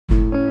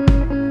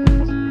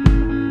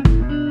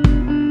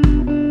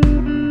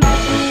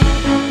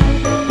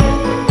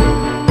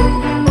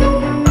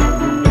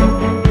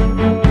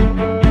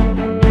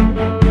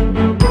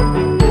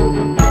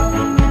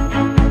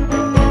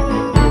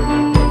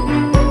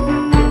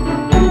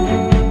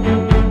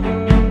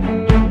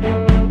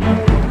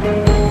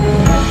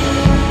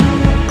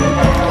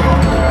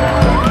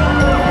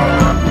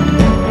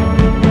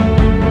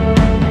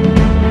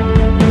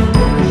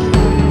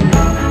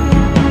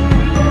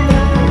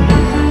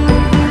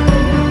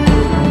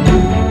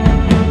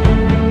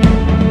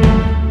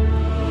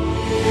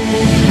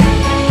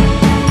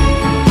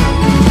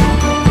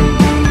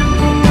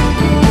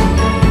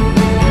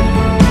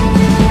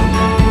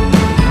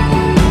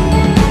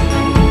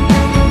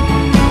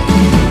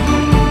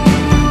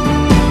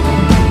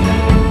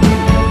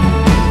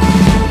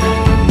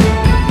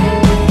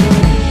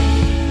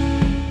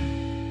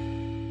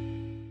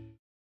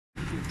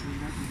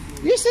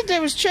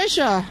there was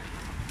treasure.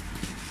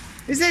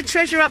 Is there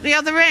treasure up the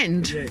other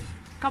end? Yes.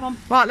 Come on.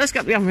 Right, let's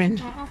go up the other end.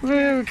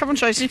 Come on,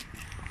 Tracy.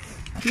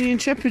 The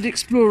intrepid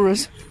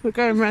explorers. We're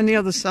going around the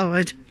other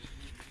side.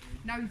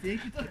 Nosy.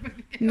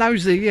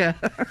 Nosy, yeah.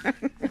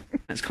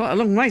 It's quite a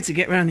long way to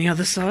get around the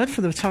other side for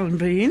the time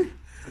being.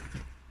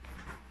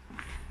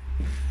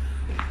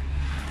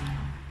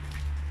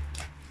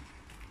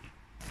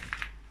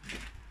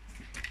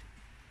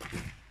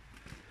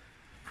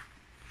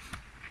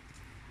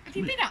 Have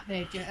you been up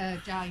there,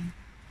 Jane?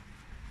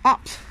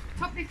 Up?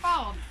 Top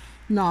Farm?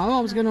 No, I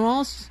was going to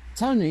ask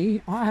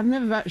Tony. I have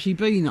never actually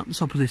been up the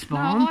top of this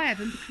barn. No, I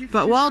haven't.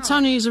 But while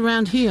Tony is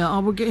around here, I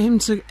will get him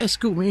to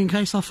escort me in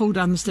case I fall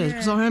down the stairs,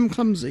 because I am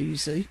clumsy, you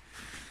see.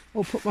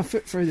 Or put my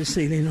foot through the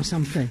ceiling or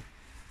something.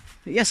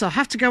 But yes, I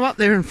have to go up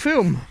there and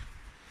film.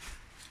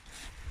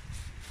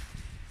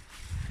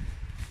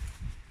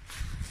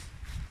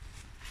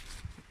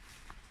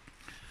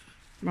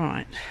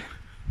 Right.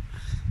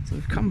 So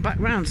we've come back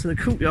round to the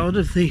courtyard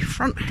of the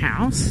front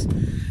house,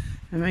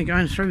 and we're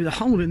going through the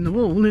hole in the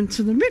wall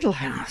into the middle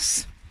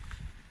house.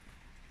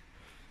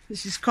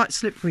 This is quite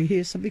slippery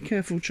here, so be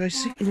careful,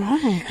 Tracy.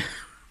 Right.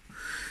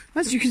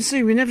 As you can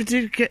see, we never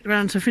did get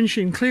round to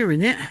finishing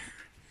clearing it.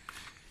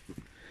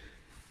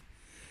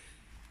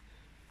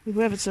 The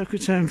weather took a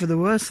turn for the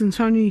worse, and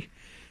Tony's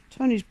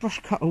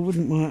brush cutter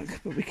wouldn't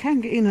work, but we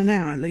can get in and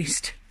out at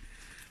least.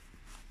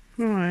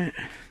 Right.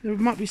 There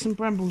might be some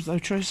brambles though,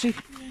 Tracy.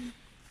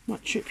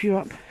 Might trip you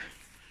up.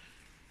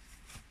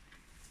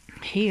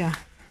 Here.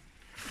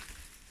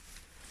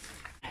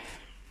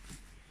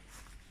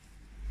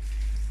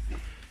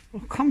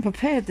 I've come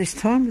prepared this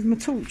time with my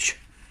torch.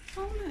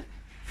 Oh, look.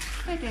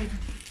 They're dead.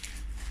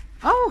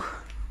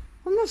 Oh,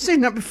 I've not seen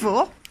that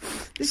before.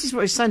 This is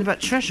what he's saying about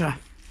treasure,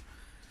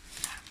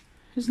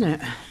 isn't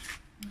it?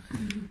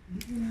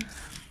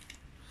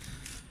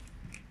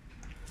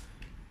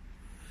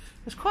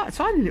 It's quite a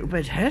tiny little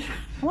bed head.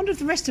 I wonder if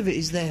the rest of it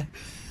is there,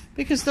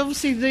 because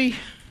obviously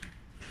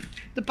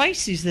the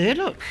base is there.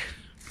 Look.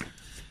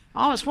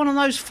 Oh, it's one of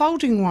those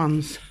folding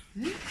ones.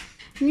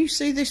 Can you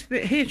see this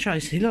bit here,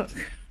 Tracy? Look.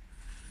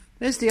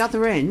 There's the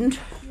other end.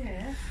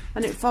 Yeah.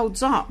 And it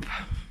folds up.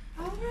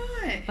 Oh,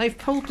 right. They've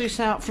pulled this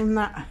out from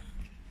that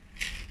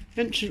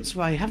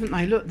entranceway, haven't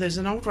they? Look, there's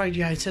an old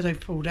radiator they've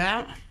pulled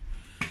out.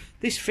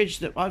 This fridge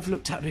that I've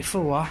looked at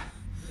before.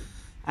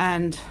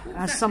 And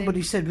as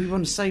somebody said, we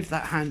want to save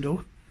that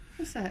handle.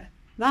 What's that?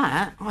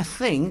 That, I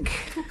think...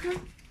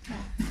 Cooker?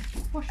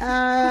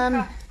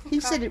 Cooker. He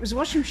said it was a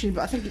washing machine,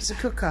 but I think it's a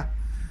cooker.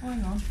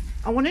 Hang on.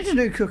 I wanted a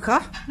new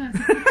cooker. No,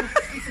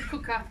 it's a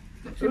cooker.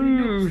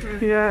 Ooh,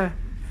 yeah.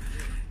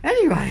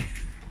 Anyway,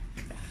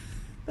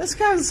 let's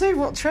go and see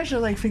what treasure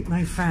they think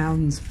they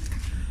found.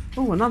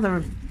 Oh,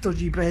 another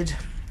dodgy bed.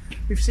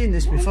 We've seen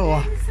this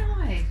before.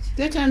 Inside?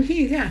 They're down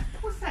here, yeah.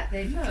 What's that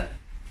then? Look.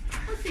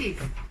 What's this?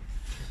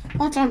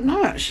 I don't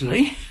know,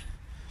 actually.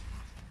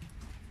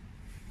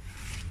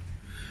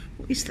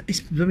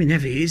 It's blooming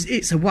heavy.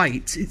 It's a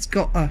weight. It's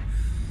got a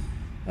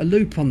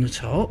loop on the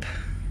top.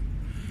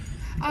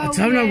 Oh, I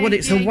don't know what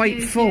it's a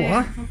weight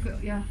for.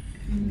 Yeah.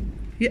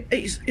 Yeah,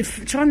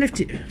 try and lift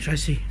it,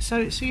 Tracy.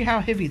 So see how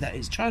heavy that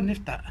is. Try and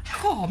lift that.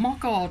 Oh my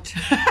God.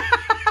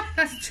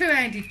 That's a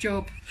two-handed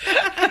job.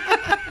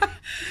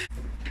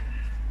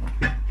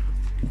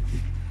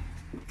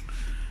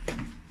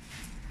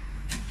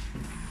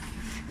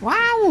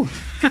 Wow.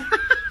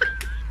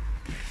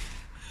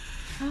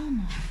 Oh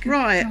my God.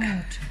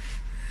 Right.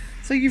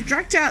 So you've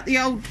dragged out the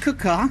old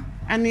cooker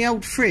and the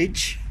old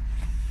fridge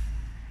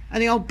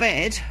and the old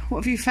bed. What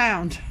have you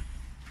found?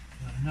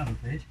 Another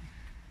bed.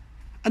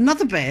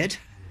 Another bed?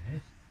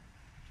 Yes.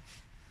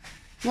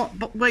 What?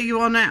 But where you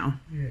are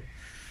now? Yeah.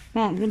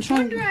 Right, I'm going to I try.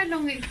 wonder how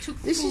long it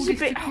took. This for is a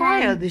bit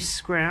higher.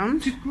 This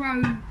ground. to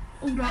grow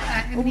all like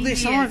that. All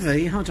this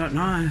ivy. I don't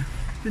know.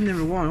 It's been there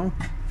a while.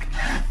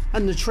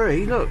 And the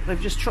tree. Look, they've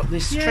just chopped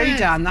this tree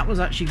down. That was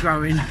actually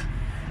growing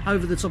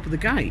over the top of the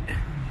gate.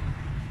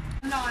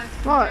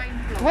 Right.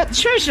 What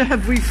treasure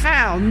have we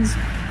found?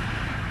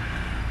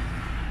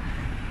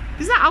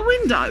 Is that a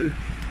window?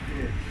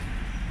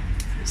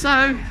 Yeah.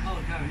 So.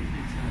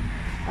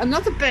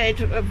 Another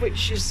bed, of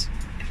which is,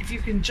 if you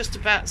can just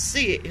about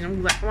see it in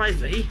all that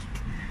ivy,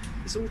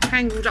 it's all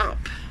tangled up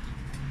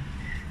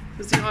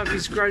because the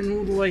ivy's grown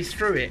all the way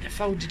through it. A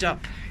folded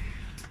up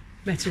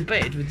metal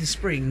bed with the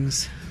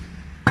springs.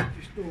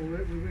 Just all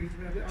right, we're ready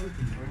to have it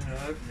open.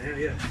 Open now,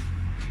 yeah.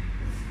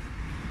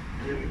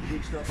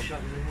 Start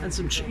shutting it. And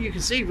some, you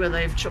can see where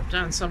they've chopped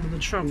down some of the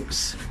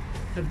trunks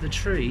of the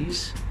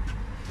trees.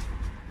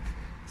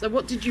 So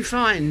what did you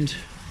find?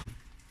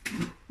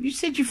 You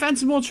said you found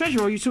some more treasure,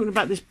 or are you talking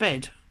about this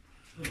bed?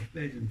 Oh,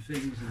 bed and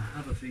things and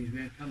other things we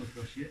haven't come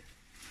across yet.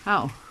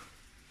 How?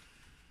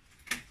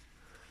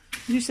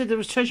 You said there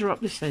was treasure up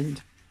this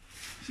end.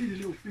 See the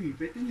little thingy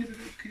bed, didn't you? The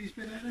little kiddie's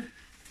bed out there?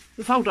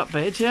 The fold-up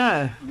bed,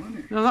 yeah. Oh, wasn't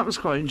it? No, that was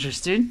quite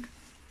interesting.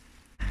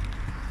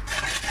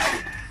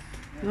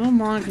 Oh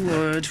my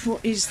word,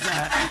 what is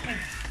that?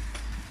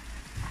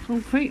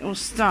 Concrete or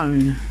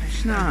stone?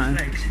 No.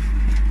 Legs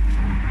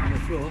on the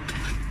floor.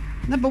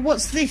 No, but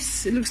what's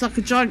this? It looks like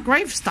a giant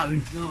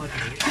gravestone. No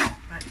idea.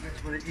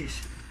 That's what it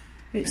is.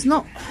 It's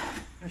not.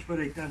 That's what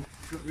they've done.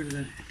 Got rid of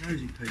the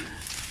nosy people.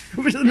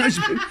 Got rid of the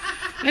nosy people.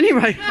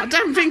 Anyway, I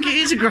don't think it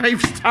is a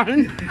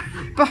gravestone,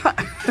 but.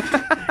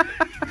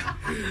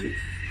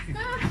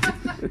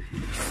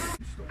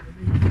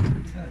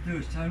 Do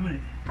us time, wouldn't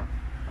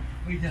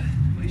it?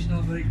 We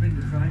start with each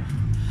window frame.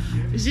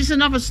 Is this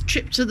another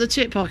trip to the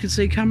tip I can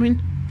see coming?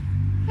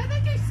 Don't they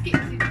do skips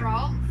in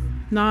France?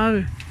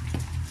 No.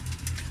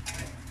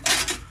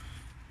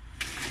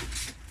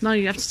 No,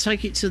 you have to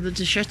take it to the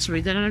Chateau.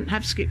 They don't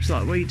have skips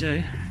like we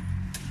do.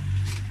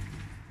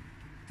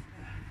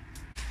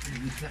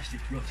 The plastic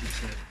rotted,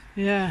 so.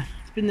 Yeah,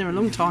 it's been there a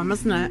long time,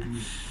 hasn't it?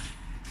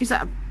 Is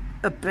that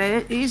a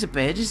bed? It is a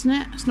bed, isn't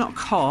it? It's not a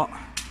cot.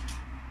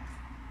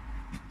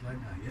 Don't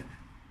know yet.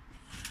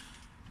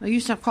 They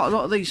used to have quite a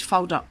lot of these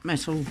fold-up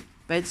metal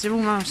beds. They're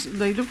almost,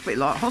 they look a bit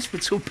like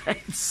hospital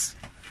beds.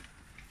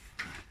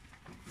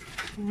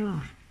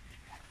 Oh.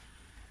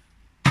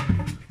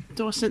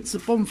 Do I sense the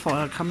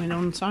bonfire coming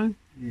on, Tone?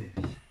 Yes.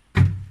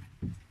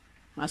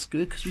 That's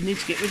good, because we need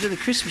to get rid of the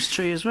Christmas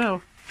tree as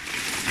well.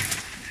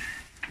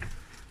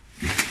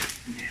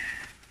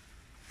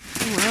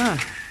 Oh, yeah.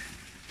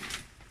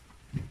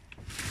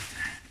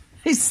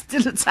 It's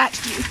still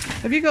attached.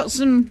 Have you got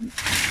some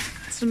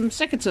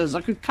secateurs?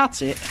 I could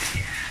cut it.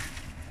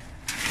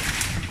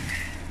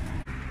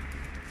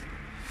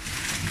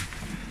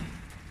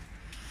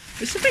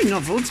 It's a bit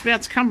novel to be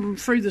able to come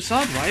through the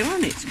sideway,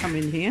 won't it? To come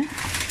in here.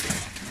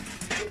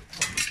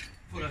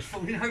 Well, that's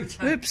falling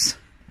out. Oops.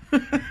 I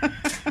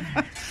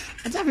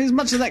don't think there's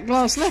much of that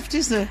glass left,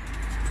 is there?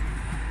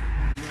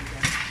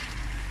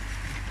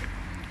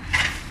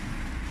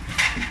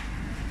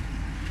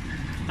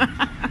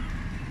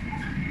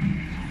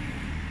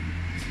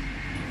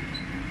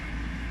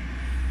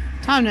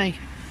 Tony,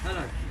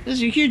 Hello.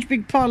 there's a huge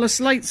big pile of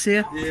slates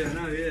here. Yeah, I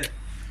know, yeah.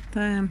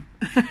 Damn.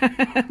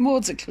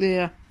 More to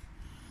clear.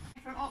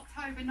 From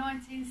October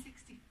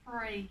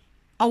 1963.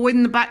 Oh,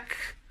 in the back.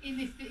 In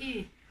this bit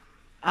here.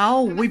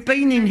 Oh, we've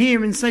been in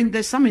here and seen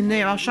there's some in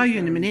there. I'll show you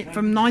in a minute.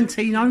 From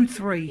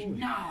 1903.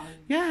 No.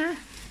 Yeah. Do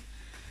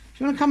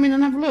you want to come in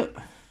and have a look?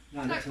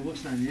 No, that's a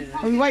what's name, yeah.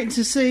 Are we waiting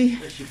to see?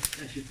 That's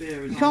your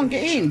bear. You can't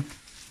get in.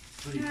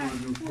 Yeah,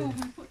 well,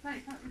 we put that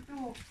at the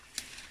door.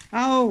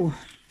 Oh.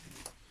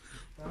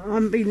 I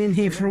haven't been in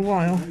here for a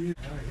while. It's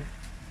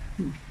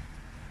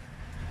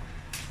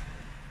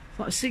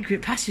like a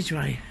secret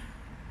passageway.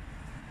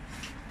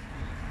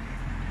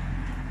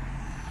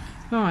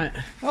 Right.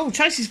 Oh,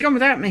 Tracy's gone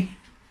without me.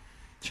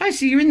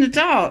 Tracy, you're in the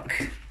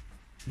dark.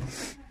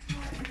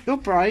 You're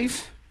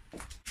brave.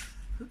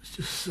 Let's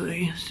just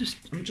see.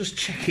 I'm just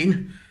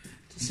checking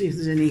to see if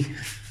there's any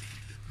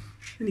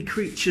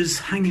creatures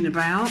hanging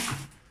about.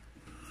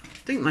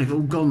 I think they've all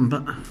gone,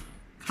 but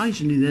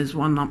occasionally there's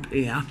one up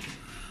here.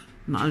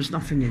 No, there's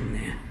nothing in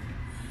there.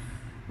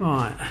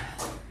 Right.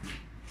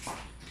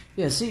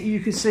 Yeah, see, you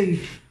can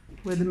see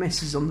where the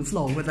mess is on the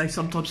floor, where they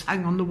sometimes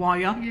hang on the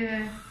wire.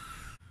 Yeah.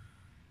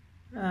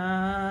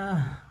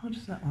 What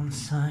does that one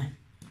say?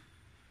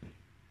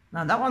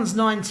 No, that one's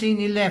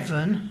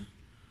 1911.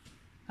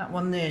 That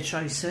one there,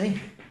 Tracy.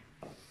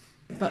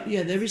 But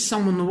yeah, there is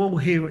some on the wall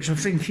here, which I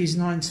think is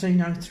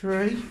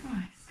 1903.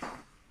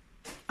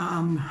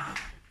 Nice.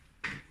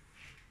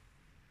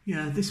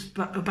 Yeah, this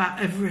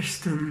about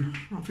Everest, and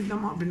I think that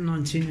might have been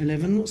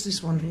 1911. What's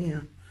this one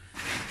here?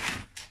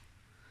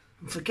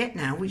 I forget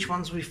now which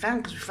ones we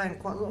found, because we found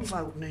quite a lot of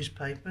old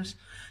newspapers.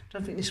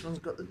 Don't think this one's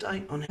got the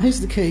date on it. Here's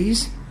the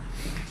keys.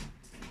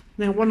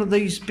 Now, one of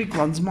these big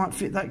ones might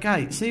fit that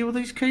gate. See all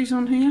these keys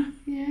on here?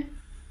 Yeah.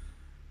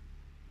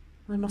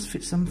 They must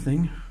fit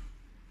something.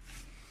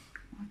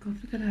 Oh my God,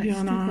 look at that. Yeah,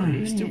 I know.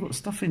 It's still got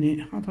stuff in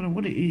it. I don't know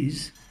what it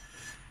is.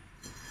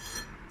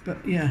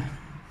 But yeah,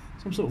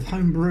 some sort of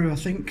home brew, I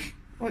think.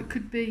 Or it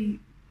could be.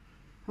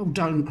 Oh,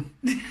 don't.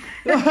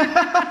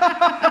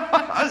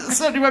 I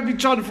certainly won't be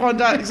trying to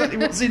find out exactly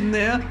what's in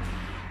there.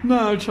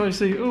 No,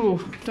 Tracy. Oh,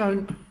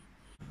 don't.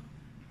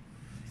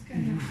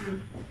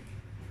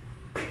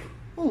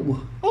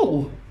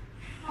 Oh.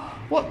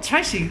 What,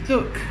 Tracy,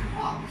 look.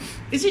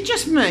 Is it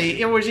just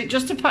me, or is it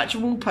just a patch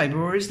of wallpaper,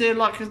 or is there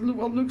like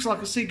what looks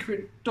like a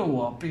secret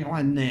door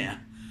behind there?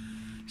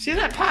 See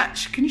that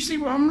patch? Can you see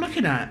what I'm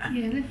looking at?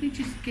 Yeah, let me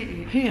just get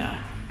it. Here.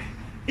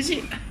 Is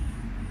it...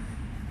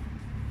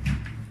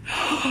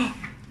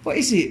 What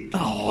is it?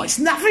 Oh, it's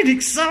nothing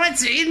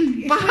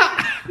exciting, but...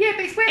 Yeah,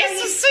 but it's where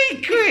it's a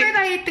secret! It's where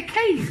they hid the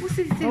keys. What's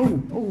this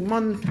thing? Oh,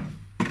 man.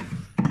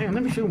 Hang on,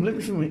 let me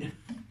film it.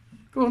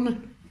 Go on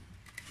then.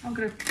 I'm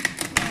gonna...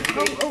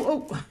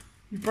 Oh.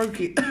 You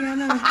broke it. Yeah, I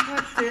know.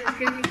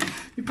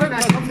 You broke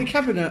that lovely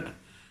cabinet.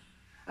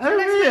 Oh, That's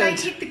where weird.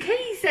 they hid the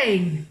keys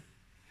in.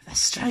 That's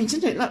strange,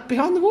 isn't it? Look,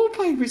 behind the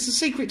wallpaper, it's a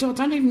secret door. I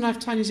don't even know if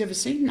Tony's ever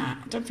seen that.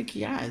 I don't think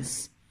he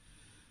has.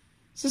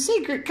 It's a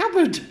secret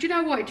cupboard. Do you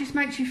know what? It just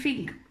makes you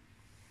think,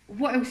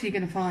 what else are you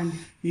going to find?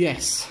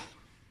 Yes.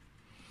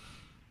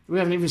 We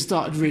haven't even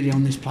started really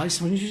on this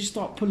place. When you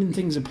start pulling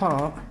things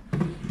apart,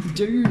 you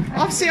do.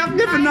 I've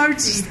never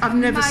noticed. I've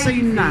never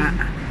seen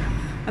that.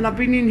 and I've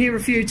been in here a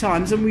few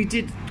times, and we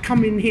did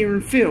come in here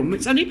and film.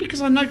 It's only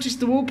because I noticed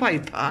the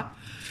wallpaper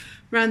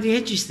around the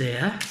edges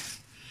there.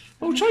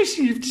 Oh,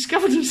 Tracy, you've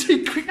discovered a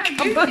secret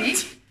cupboard.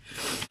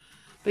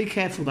 Be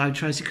careful though,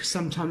 Tracy, because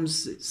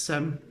sometimes it's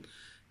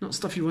not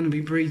stuff you want to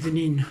be breathing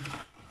in.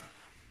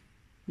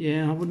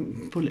 Yeah, I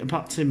wouldn't pull it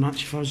apart too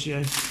much if I was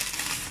you.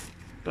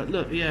 But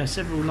look, yeah,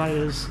 several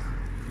layers.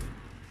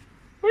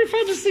 We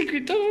found a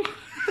secret door.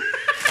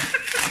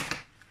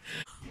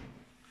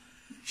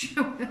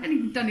 They haven't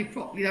even done it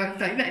properly, though, have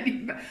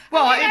they?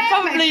 Well, it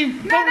probably,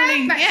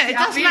 yeah, it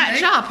does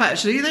match up. up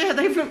actually.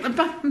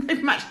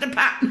 They've matched the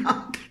pattern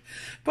up.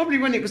 Probably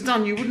when it was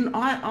done, you wouldn't.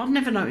 I've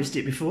never noticed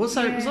it before,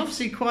 so it was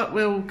obviously quite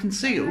well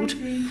concealed.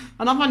 And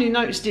I've only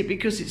noticed it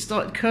because it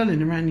started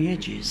curling around the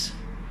edges.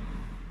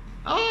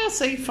 Oh,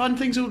 see, find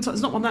things all the time.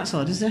 There's not one that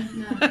side, is there?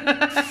 No.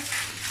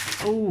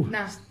 Oh,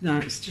 No. no,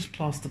 it's just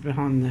plaster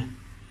behind there.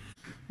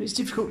 It's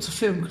difficult to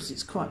film because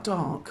it's quite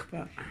dark,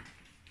 but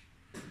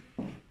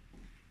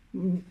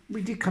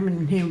we did come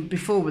in here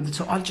before with the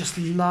top. I just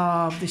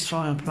love this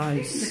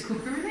fireplace. This is a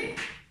cooker, isn't it?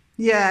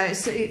 Yeah,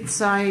 it's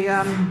a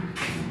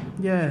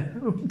yeah.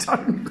 Oh,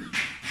 don't.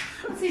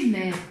 What's in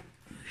there?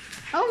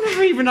 I've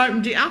never even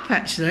opened it up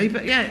actually,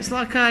 but yeah, it's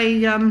like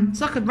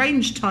a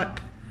range type.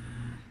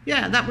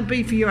 Yeah, that would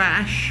be for your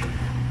ash.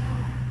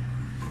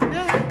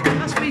 Yeah, it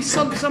must be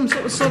some sort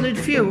of solid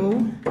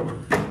fuel.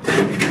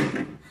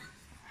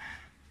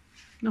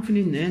 Nothing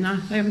in there, no.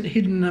 They haven't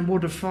hidden the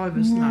wad of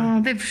fibres, no.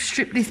 Oh, they've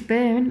stripped this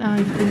bare,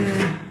 haven't they?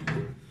 Yeah.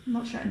 I'm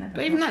not showing that.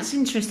 But even that's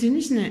interesting,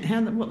 isn't it?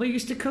 What they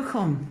used to cook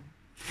on,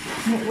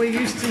 what we're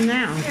used to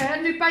now. Yeah,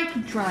 a new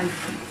baking tray.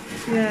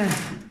 Yeah.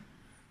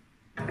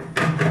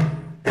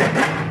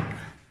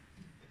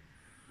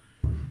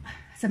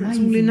 It's It's all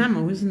amazing.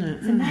 enamel, isn't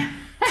it? Yeah.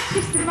 That's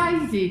just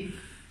amazing.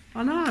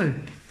 I know.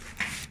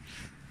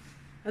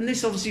 And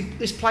this obviously,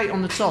 this plate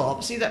on the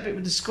top, see that bit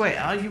with the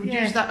square? You would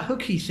use that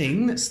hooky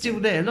thing that's still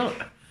there, look.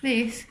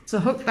 This?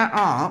 To hook that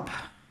up,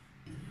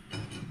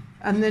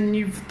 and then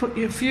you've put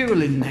your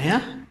fuel in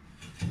there.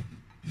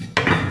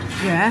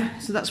 Yeah,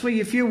 so that's where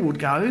your fuel would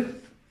go.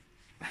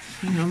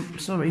 Hang on,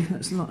 sorry,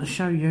 let's not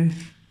show you.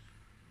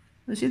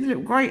 See the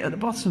little grate at the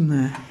bottom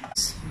there?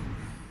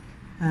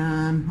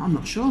 I'm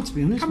not sure, to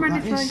be honest, Come what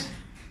round that this is.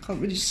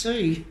 Can't really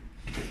see.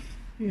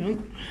 Hang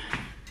on.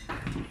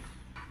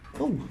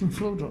 Oh, the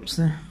floor drops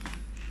there.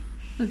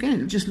 Again,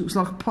 it just looks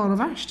like a pile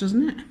of ash,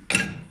 doesn't it?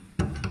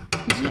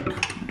 Is it?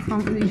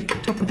 Can't really.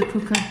 Top of the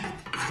cooker.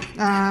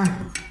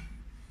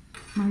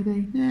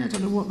 Maybe. Yeah, I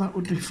don't know what that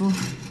would be for.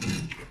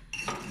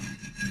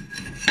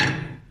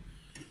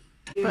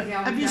 But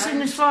have you seen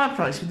this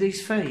fireplace with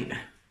these feet?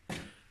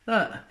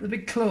 Look, the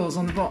big claws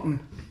on the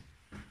bottom.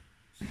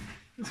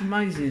 It's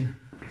amazing.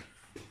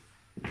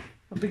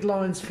 A big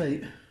lion's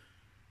feet.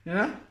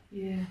 Yeah?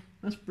 Yeah.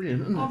 That's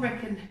brilliant, isn't it? I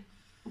reckon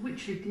a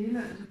witch lived here,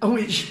 look. A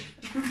witch.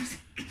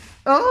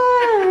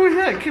 Oh,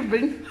 yeah, it could be.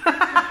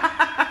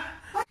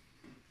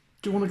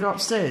 Do you want to go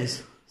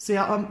upstairs? See,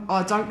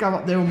 I don't go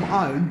up there on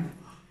my own.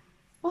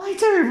 What are you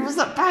doing? What was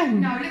that bang?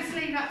 No, let's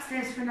leave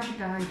upstairs for another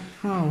day.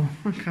 Oh,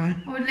 okay.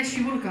 Or unless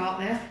you want to go up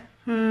there.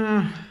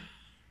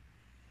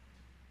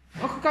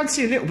 I could go and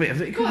see a little bit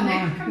of it, Go on couldn't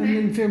I? then, come And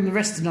in. then film the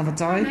rest another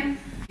day. Then.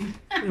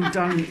 We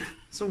don't.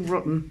 It's all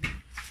rotten.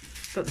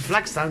 But the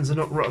flagstones are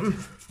not rotten.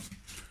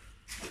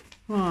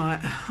 Right,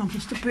 I'm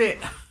just a bit.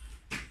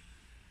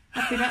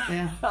 I've been up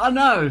there. I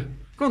know.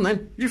 Go on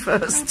then, you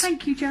first. Oh,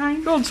 thank you,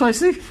 Jane. Go on,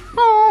 Tracy.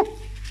 Oh!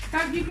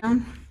 Don't you?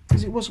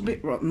 Because it was a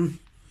bit rotten.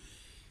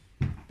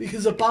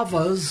 Because above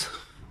us,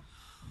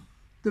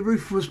 the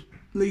roof was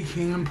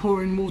leaking and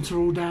pouring water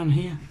all down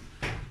here.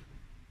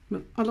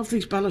 But I love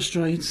these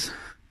balustrades.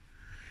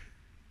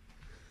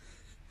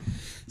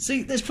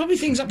 See, there's probably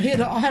things up here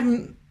that I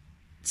haven't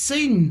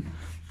seen.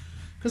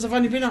 Because I've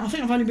only been up, I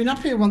think I've only been up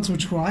here once or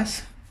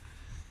twice.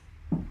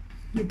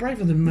 You're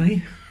braver than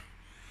me.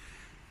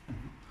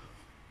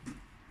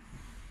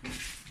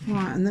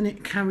 Right, and then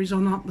it carries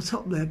on up the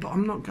top there, but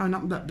I'm not going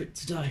up that bit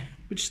today.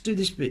 We'll just do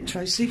this bit,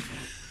 Tracy.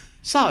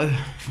 So,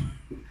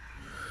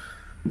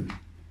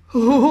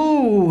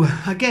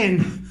 oh,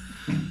 again,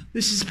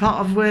 this is part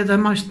of where the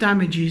most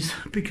damage is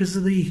because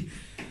of the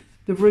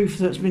roof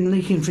that's been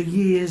leaking for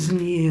years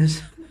and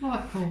years.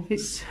 Right, Paul.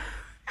 It's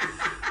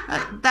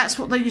that's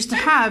what they used to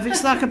have.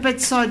 It's like a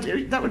bedside.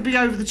 That would be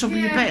over the top of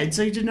your bed,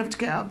 so you didn't have to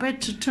get out of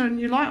bed to turn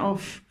your light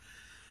off.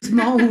 It's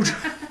mould.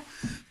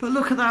 But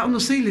look at that on the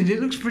ceiling.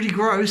 It looks pretty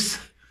gross.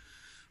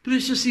 But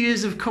it's just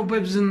years of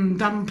cobwebs and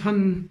damp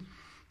and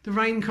the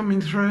rain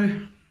coming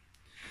through.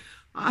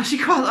 I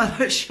actually quite like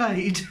that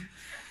shade.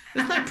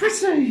 Isn't that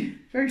pretty?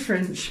 Very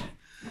French.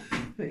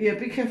 But yeah,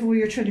 be careful where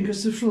you're treading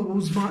because the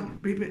floorboards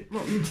might be a bit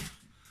rotten.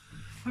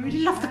 I really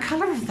love the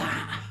colour of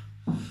that.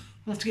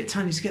 I'll have to get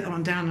Tony to get that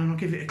one down and I'll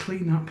give it a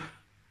clean up.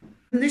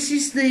 And this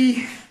is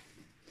the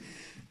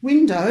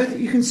window that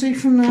you can see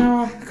from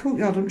our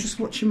courtyard. I'm just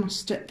watching my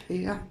step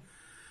here.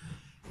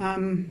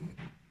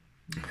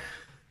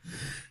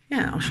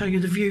 Yeah, I'll show you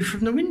the view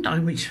from the window,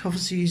 which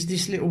obviously is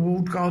this little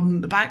walled garden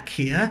at the back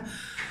here.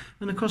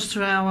 And across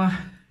to our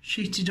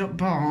sheeted up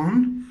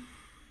barn.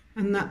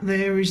 And that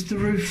there is the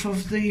roof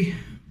of the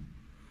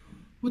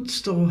wood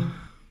store.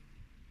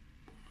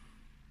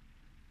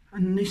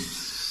 And this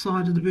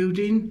side of the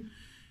building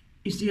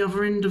is the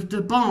other end of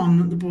the barn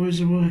that the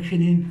boys are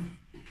working in.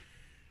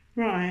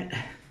 Right.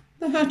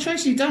 Oh,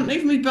 Tracy, don't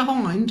leave me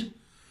behind.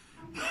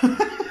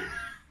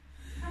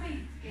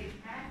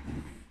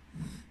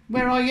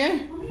 Where are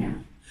you? Oh, yeah.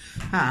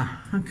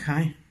 Ah,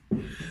 okay.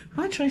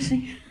 Hi,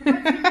 Tracy. I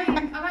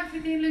don't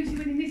think me and Lucy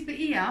went in this bit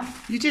here.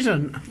 You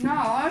didn't? No,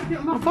 I opened it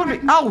on my Probably.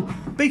 phone.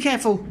 Oh, be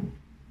careful.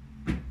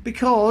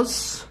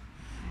 Because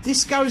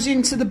this goes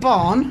into the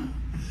barn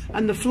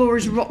and the floor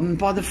is rotten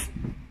by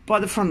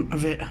the front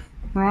of it.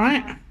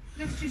 Right?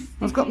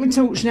 I've got my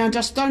torch now.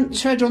 Just don't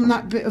tread on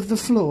that bit of the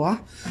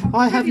floor.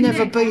 I have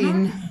never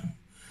been.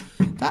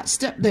 That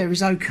step there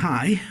is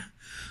okay.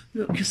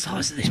 Look the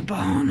size of this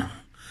barn.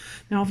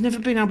 Now, I've never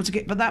been able to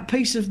get, but that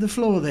piece of the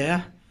floor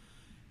there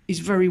is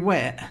very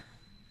wet.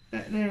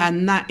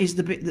 And that is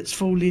the bit that's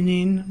falling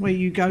in where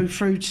you go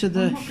through to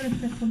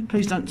the...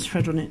 Please don't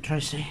tread on it,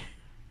 Tracy.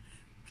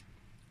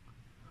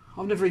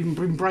 I've never even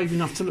been brave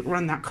enough to look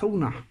around that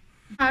corner.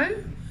 Oh, over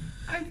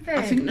there.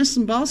 I think there's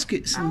some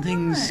baskets and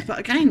things. Right. But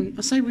again,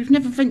 I say we've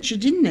never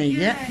ventured in there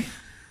yet.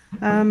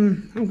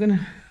 I'm going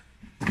to...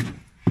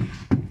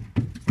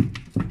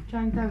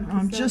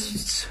 I'm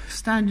just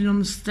standing on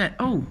the step.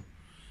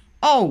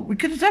 Oh, we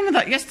could have done with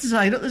that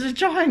yesterday. Look, there's a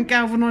giant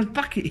galvanised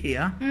bucket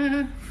here.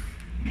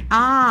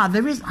 Ah,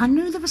 there is. I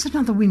knew there was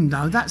another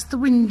window. That's the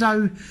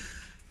window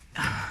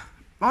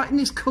right in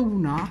this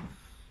corner.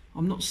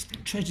 I'm not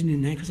treading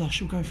in there because I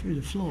shall go through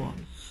the floor.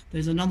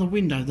 There's another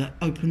window that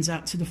opens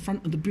out to the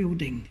front of the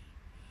building.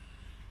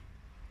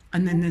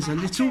 And then there's a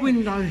little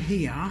window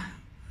here.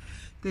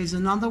 There's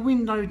another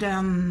window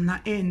down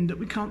that end that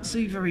we can't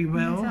see very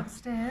well.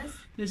 Upstairs.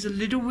 There's a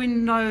little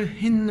window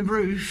in the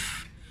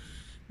roof.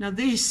 Now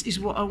this is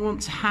what I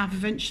want to have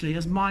eventually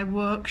as my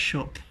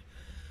workshop.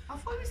 I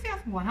thought it was the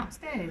other one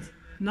upstairs.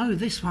 No,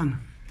 this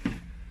one.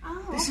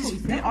 Oh, This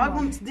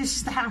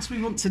is the house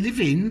we want to live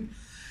in.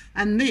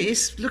 And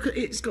this, look at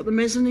it, it's got the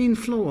mezzanine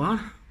floor.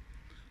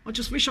 I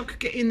just wish I could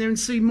get in there and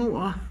see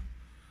more.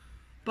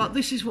 But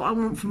this is what I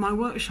want for my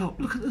workshop.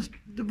 Look at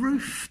the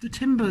roof, the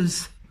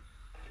timbers.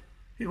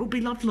 It will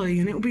be lovely,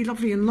 and it will be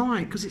lovely and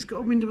light because it's got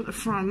a window at the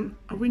front,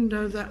 a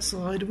window that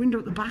side, a window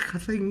at the back, I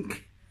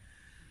think.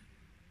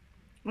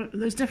 Well,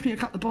 there's definitely a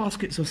couple of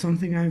baskets or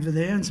something over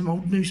there and some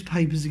old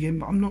newspapers again,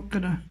 but I'm not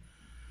going to...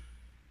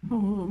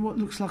 Oh, what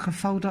looks like a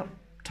fold-up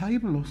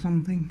table or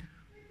something.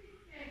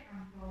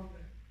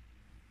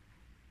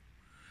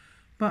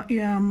 But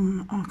yeah,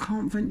 I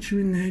can't venture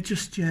in there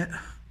just yet.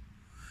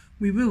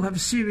 We will have a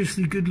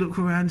seriously good look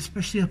around,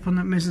 especially up on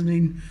that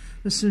mezzanine,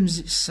 as soon as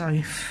it's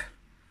safe.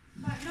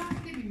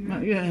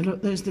 But yeah,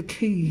 look, there's the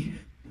key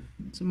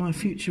to my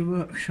future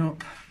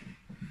workshop.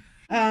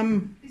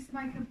 Okay,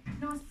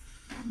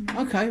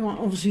 well,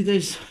 obviously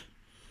there's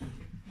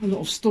a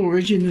lot of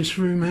storage in this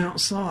room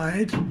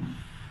outside,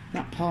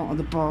 that part of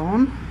the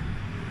barn.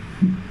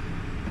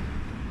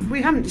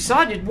 We haven't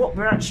decided what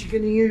we're actually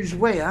going to use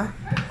where.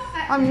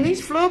 I mean,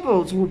 these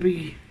floorboards will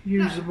be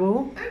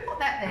usable. Who put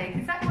that there?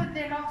 Because that wasn't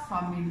there last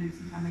time me and Lucy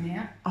coming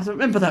here. I don't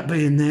remember that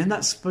being there, and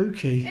that's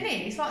spooky. Isn't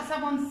it? It's like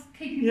someone's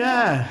keeping...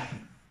 Yeah.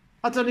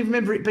 I don't even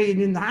remember it being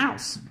in the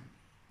house.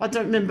 I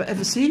don't remember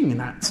ever seeing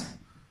that.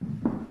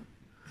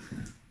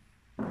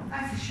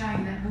 That's a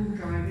shame, that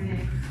wardrobe, isn't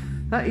it?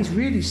 That is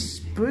really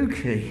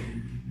spooky.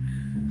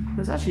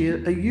 There's actually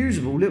a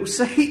usable little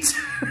seat.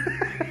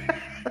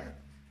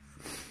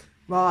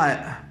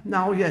 Right.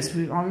 Now, yes,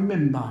 I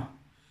remember.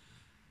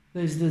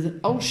 There's the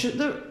old shit.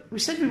 Look, we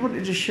said we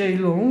wanted a chaise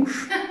lounge.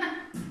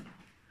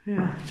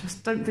 Yeah,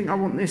 just don't think I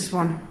want this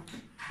one.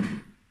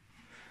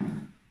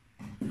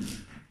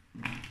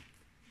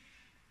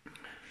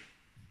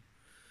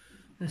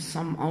 There's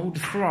some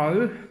old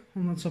throw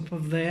on the top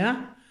of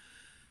there,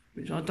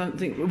 which I don't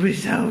think will be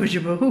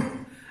salvageable.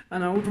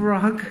 An old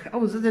rug.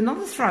 Oh, there's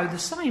another throw, the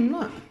same,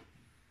 look.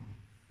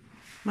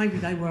 Maybe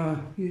they were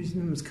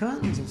using them as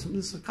curtains or something.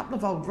 There's a couple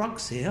of old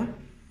rugs here.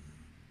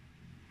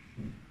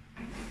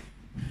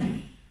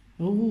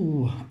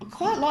 Oh, I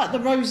quite like the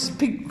rose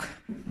pink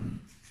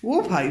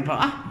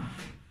wallpaper.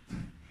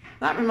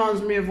 That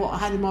reminds me of what I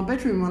had in my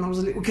bedroom when I was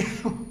a little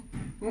girl.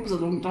 That was a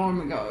long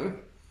time ago.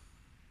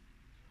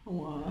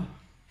 Oh,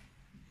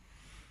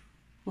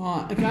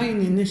 right, again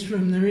in this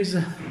room there is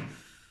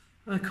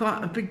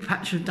quite a big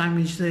patch of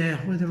damage there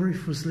where the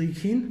roof was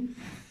leaking.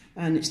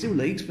 And it still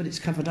leaks, but it's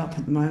covered up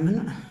at the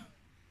moment.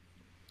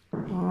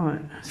 Right,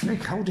 it's very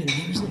cold in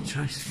here, isn't it,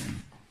 Trace?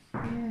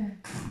 Yeah.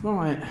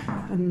 Right,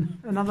 and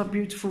another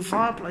beautiful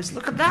fireplace.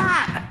 Look at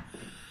that!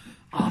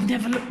 Oh, I've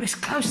never looked this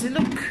closely.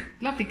 Look.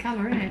 Lovely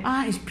colour, isn't it?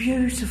 Ah, it's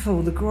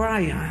beautiful. The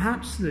grey. I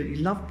absolutely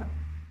love that.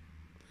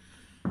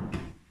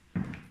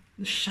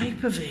 The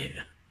shape of it.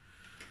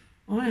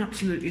 I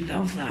absolutely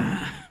love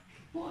that.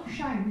 What a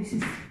shame this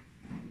is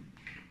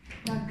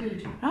no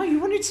good. Oh, you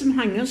wanted some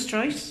hangers,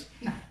 Trace?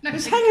 No,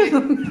 Let's thank hang you.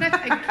 them. No,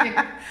 thank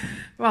you.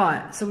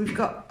 Right, so we've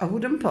got a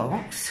wooden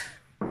box.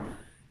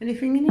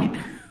 Anything in it?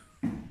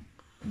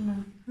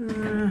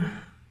 No.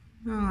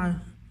 No.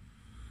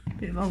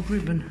 Bit of old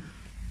ribbon.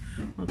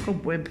 A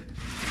cobweb.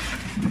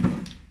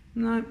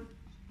 No.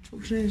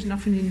 Fortunately, there's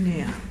nothing in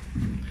there.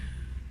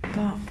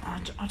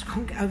 But I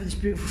can't get over this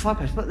beautiful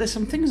fireplace. But there's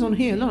some things on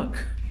here,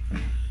 look.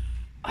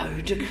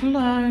 Eau de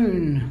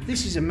Cologne.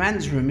 This is a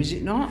man's room, is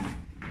it not?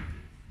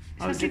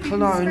 Eau de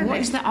Cologne. What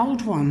is that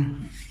old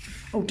one?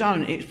 Oh,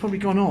 don't. It's probably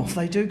gone off.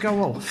 They do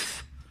go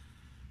off.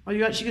 Are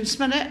you actually going to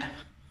smell it?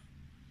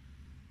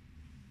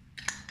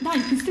 No,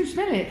 you can still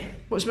smell it.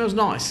 Well, it smells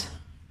nice.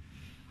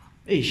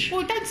 Ish. Well,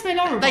 it don't smell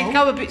horrible. They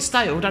go a bit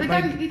stale, don't they?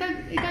 It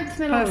don't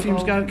smell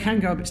Perfumes horrible. can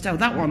go a bit stale.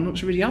 That one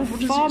looks really old. What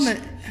does it?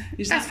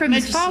 Is That's that from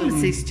his medicine?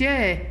 pharmacist,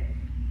 yeah.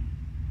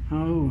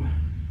 Oh,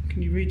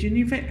 can you read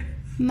any of it?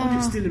 No. Hold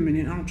it still a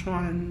minute. I'll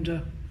try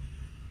and.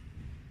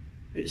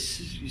 It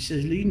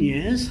says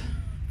Liniers,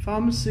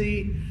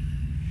 Pharmacy,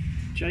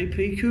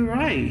 JP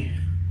Curie.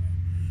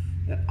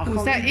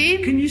 Was that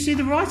him? Can you see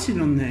the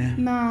writing on there?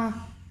 No.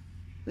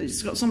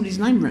 It's got somebody's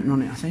name written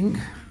on it, I think.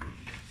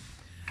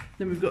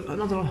 Then we've got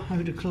another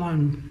Eau de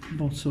Cologne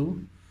bottle.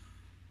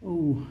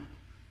 Oh.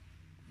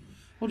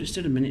 Hold it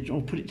still a minute.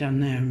 I'll put it down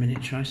there a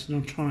minute, Trace, and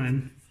I'll try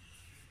and...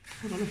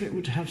 I don't know if it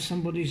would have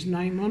somebody's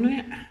name on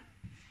it.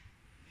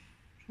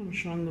 Trying to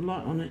shine the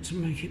light on it to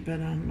make it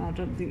better. No, I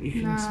don't think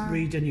you can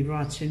read any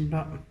writing,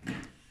 but...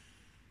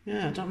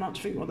 Yeah, I don't like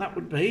to think what that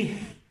would be.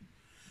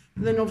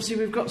 And then obviously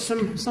we've got some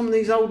of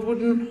these old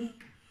wooden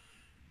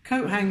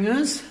coat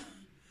hangers.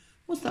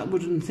 What's that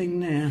wooden thing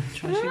there,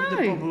 Tracy, with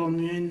the bobble on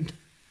the end?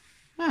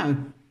 Oh.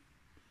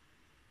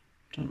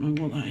 Don't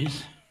know what that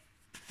is.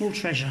 More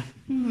treasure.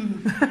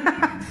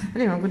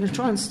 Anyway, I'm going to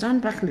try and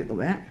stand back a little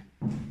bit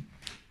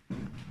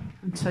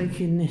and take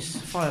in this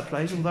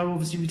fireplace, although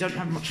obviously we don't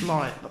have much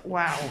light, but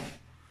wow,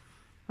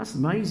 that's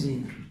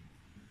amazing.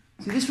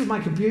 See, this would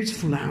make a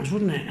beautiful lounge,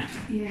 wouldn't it?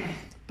 Yeah.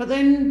 But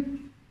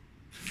then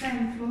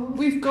Same floor.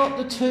 we've got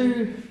the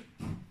two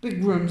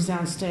big rooms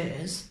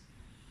downstairs.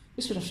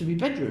 This would have to be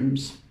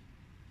bedrooms.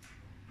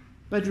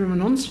 Bedroom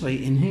and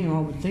ensuite in here, I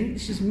would think.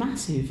 This is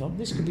massive.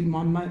 This could be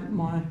my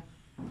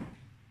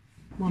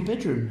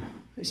bedroom.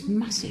 It's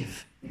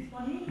massive. This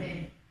one here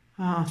then?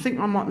 I think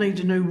I might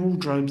need a new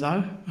wardrobe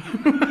though.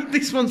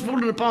 This one's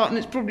falling apart and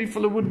it's probably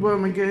full of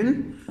woodworm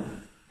again.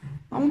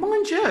 Oh,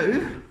 mind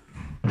you,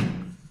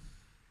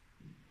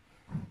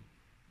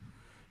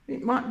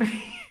 it might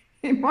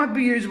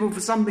be usable for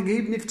something,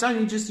 even if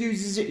Tony just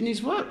uses it in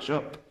his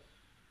workshop.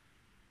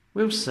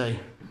 We'll see.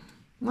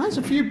 There's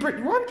a few bricks.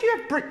 Why would you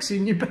have bricks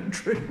in your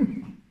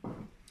bedroom?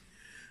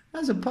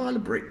 There's a pile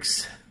of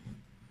bricks.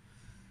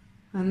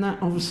 And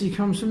that obviously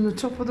comes from the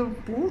top of the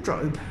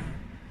wardrobe.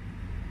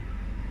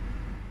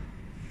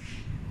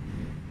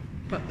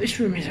 But this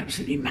room is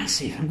absolutely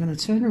massive. I'm going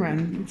to turn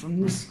around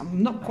from this.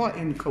 I'm not quite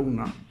in the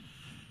corner.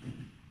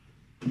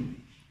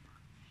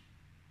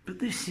 But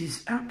this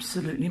is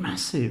absolutely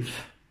massive.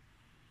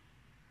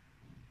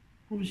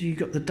 Obviously you've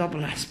got the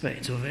double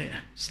aspect of it.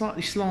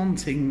 Slightly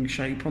slanting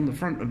shape on the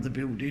front of the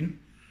building.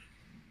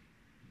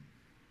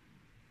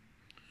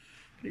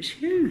 But it's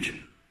huge.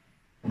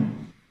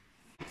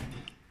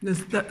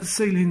 That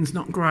ceiling's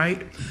not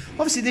great.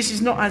 Obviously this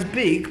is not as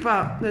big,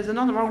 but there's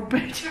another old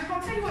bed. I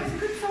can't tell you what, it's a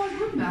good sized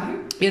room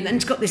though. Yeah, then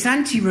it's got this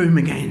ante-room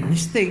again.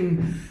 This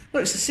thing,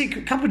 look, it's a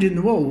secret cupboard in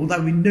the wall,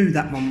 although we knew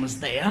that one was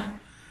there.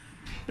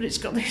 But it's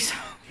got this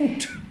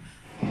old...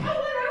 Oh, hello,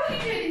 what are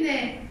you doing in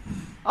there?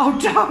 Oh,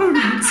 don't!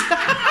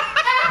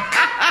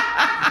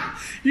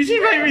 You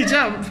did make me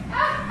jump.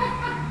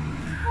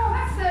 Oh,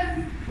 that's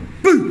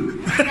Boo! No, you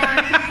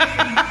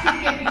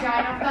get me, Jane.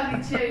 I've done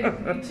it too.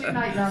 You're too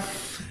late,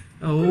 love.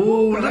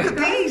 Oh, look at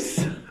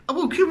this! A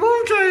walking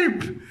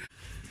wardrobe!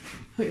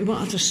 You might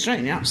have to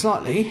straighten it up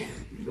slightly.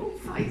 Your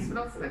face,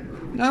 but I've said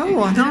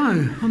Oh, I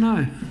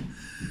know.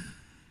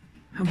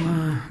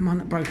 I'm on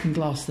that broken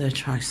glass there,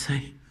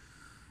 Tracy.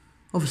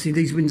 Obviously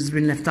these windows have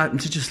been left open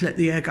to just let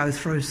the air go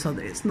through so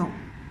that it's not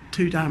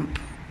too damp.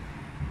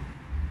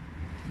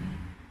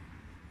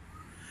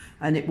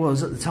 And it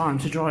was at the time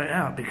to dry it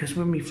out, because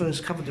when we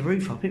first covered the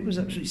roof up it was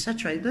absolutely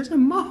saturated. There's a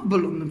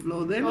marble on the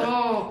floor there.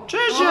 Oh,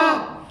 treasure!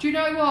 Oh, do you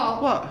know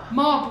what? What?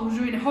 Marbles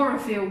are in horror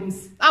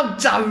films. Oh,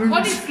 don't!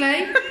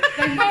 Honestly,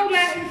 they roll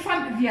out in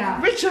front of you.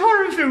 Which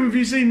horror film have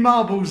you seen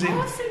marbles in?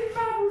 I've seen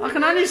marbles. I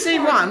can only see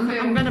one.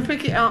 Film. I'm going to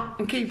pick it up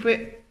and keep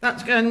it.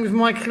 That's going with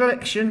my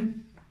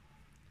collection.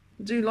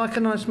 I do like a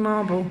nice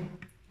marble.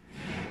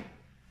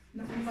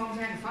 Nothing rolls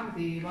out in front of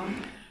you, one.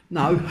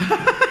 No.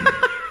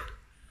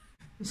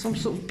 Some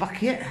sort of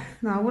bucket.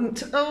 No, I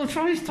wouldn't. Oh,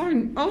 try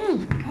stone. Oh. Oh,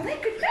 they're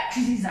good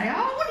mattresses, they are.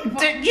 I wouldn't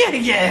buy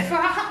Yeah.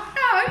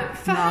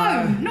 for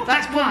home. Not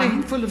that's that probably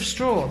one. full of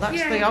straw. That's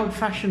the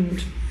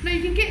old-fashioned. No,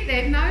 you can get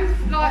them, no?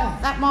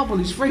 Like. That marble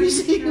is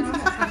freezing. No, I'm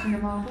not touching the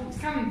marble. It's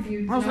coming for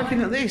you. I was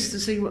looking at this to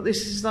see what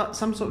this is like.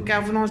 Some sort of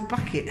galvanised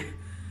bucket.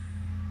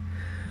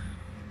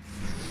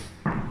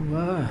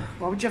 Whoa.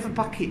 Why would you have a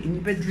bucket in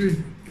your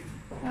bedroom?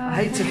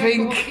 I hate to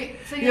think.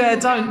 Yeah,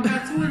 don't.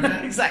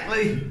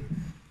 Exactly.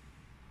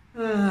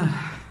 But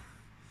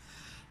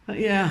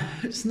yeah,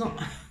 it's not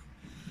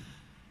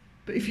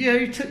But if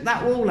you took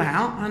that wall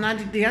out and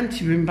added the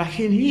anteroom back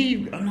in here,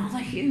 you've got another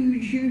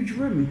huge, huge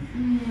room.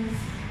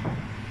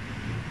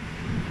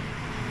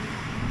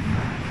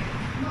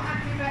 Not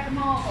happy about the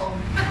marble.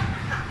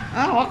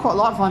 Oh, I quite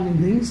like finding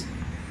things.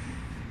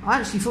 I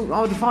actually thought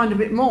I would find a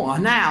bit more.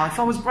 Now, if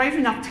I was brave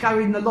enough to go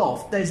in the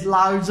loft, there's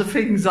loads of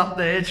things up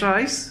there,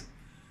 Trace.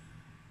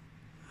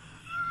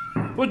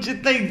 What do you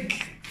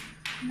think?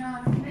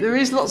 No, There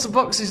is lots of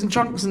boxes and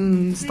trunks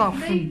and there's stuff.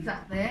 leaves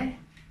up there.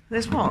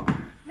 There's what?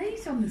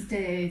 Leaves on the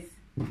stairs.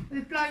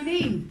 They've blown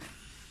in.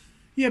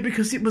 Yeah,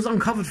 because it was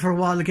uncovered for a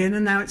while again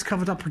and now it's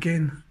covered up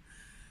again.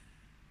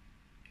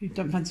 You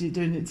don't fancy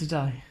doing it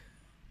today?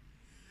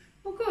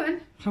 Well, go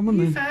on. Come on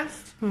You then.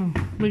 first. Oh,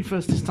 me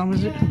first this time,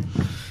 is Yeah. it?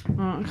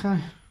 Right, okay.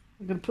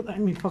 I'm going to put that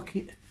in my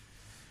pocket.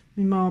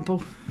 My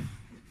marble.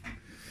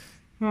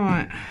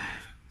 Right.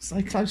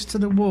 Stay close to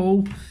the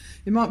wall.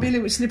 It might be a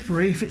little bit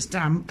slippery if it's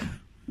damp.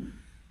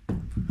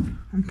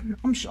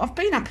 I'm sure I've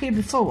been up here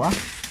before.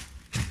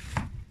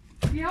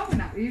 Yeah, I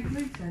went up with you,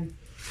 Lucy.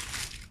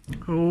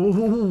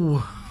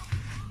 Oh.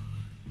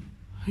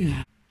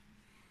 Yeah.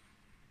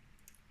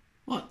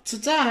 Right,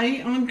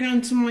 today I'm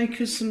going to make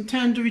us some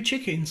tandoori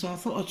chicken, so I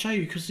thought I'd show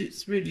you because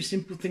it's a really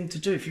simple thing to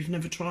do if you've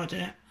never tried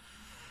it.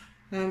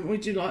 We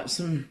do like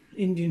some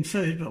Indian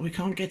food, but we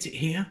can't get it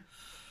here.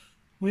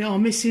 We are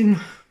missing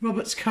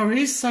Robert's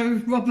curries,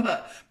 so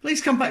Robert,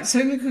 please come back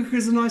soon and cook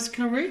us a nice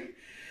curry.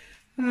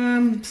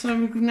 So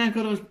we've now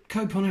got to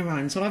cope on our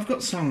own. So I've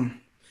got some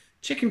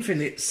chicken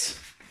fillets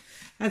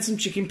and some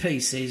chicken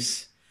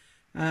pieces.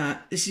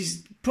 This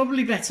is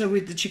probably better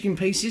with the chicken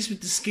pieces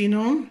with the skin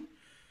on.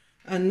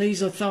 And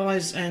these are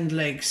thighs and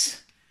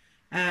legs.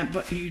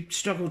 But you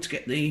struggle to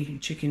get the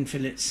chicken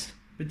fillets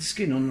with the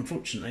skin on,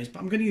 unfortunately. But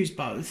I'm going to use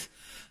both.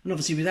 And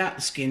obviously without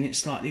the skin, it's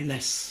slightly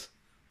less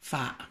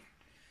fat.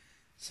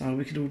 So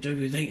we could all do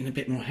with eating a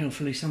bit more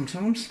healthily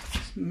sometimes.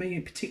 Me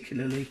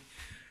particularly.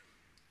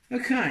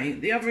 Okay,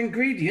 the other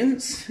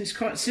ingredients is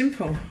quite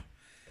simple.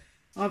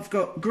 I've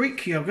got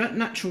Greek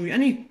yoghurt,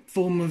 any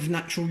form of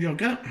natural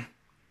yoghurt.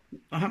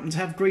 I happen to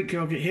have Greek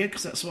yoghurt here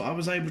because that's what I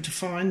was able to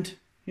find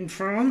in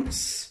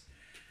France.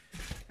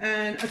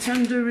 And a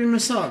tandoori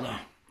masala,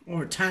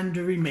 or a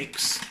tandoori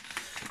mix.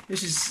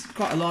 This is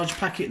quite a large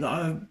packet that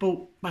I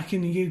bought back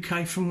in the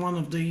UK from one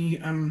of the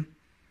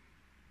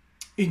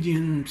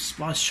Indian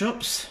spice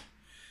shops.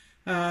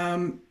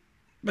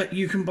 But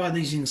you can buy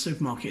these in the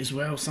supermarket as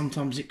well.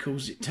 Sometimes it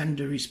calls it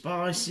tandoori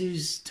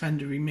spices,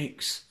 tandoori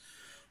mix,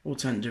 or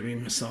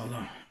tandoori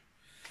masala.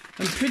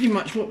 And pretty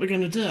much what we're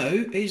going to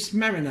do is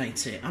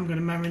marinate it. I'm going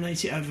to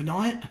marinate it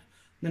overnight,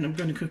 then I'm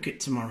going to cook it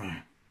tomorrow.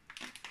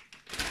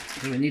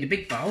 So we need a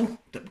big bowl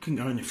that can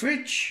go in the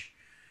fridge.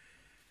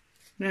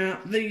 Now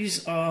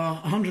these are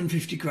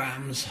 150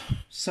 grams,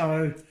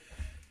 so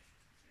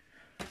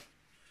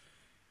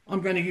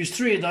I'm going to use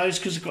 3 of those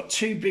because I've got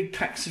 2 big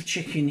packs of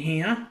chicken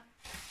here.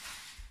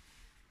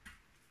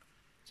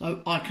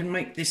 So I can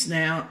make this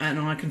now and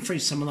I can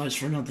freeze some of those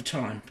for another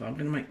time, but I'm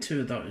going to make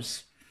 2 of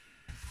those.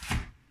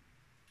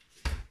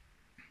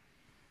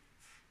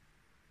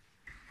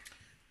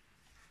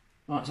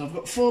 Right, so I've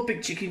got 4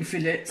 big chicken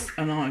fillets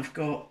and I've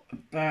got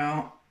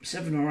about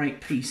 7 or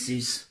 8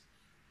 pieces.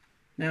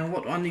 Now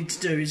what I need to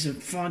do is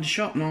find a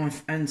sharp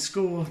knife and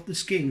score the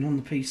skin on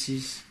the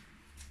pieces.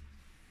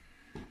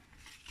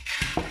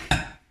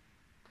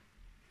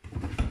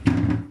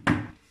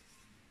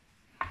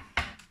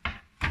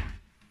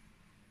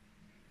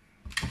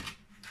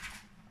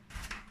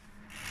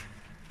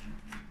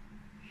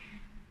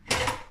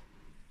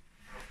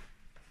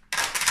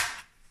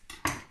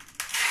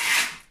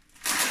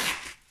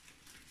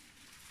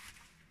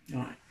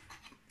 Right,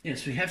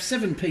 yes, we have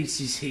 7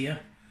 pieces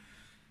here.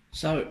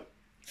 So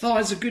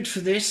thighs are good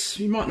for this.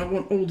 You might not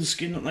want all the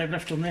skin that they've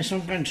left on there, so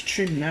I'm going to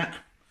trim that.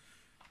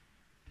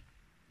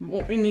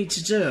 What we need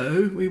to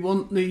do, we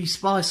want the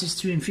spices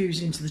to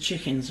infuse into the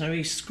chicken, so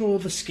we score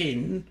the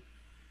skin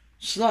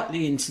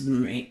slightly into the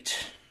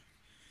meat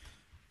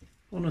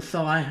on a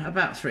thigh,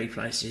 about 3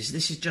 places.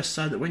 This is just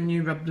so that when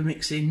you rub the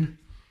mix in,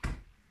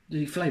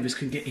 the flavours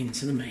can get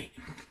into the meat.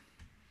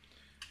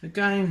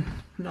 Again,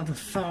 another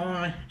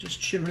thigh,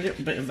 just trim a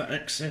little bit of that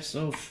excess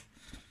off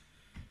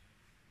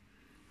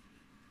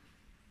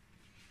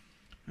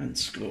and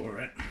score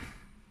it.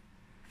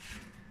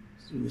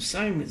 Do the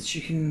same with the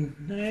chicken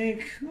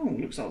leg. Oh,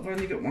 looks like I've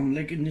only got 1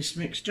 leg in this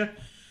mixture.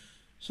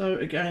 So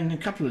again, a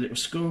couple of little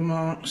score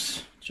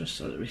marks, just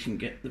so that we can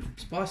get the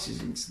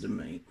spices into the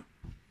meat.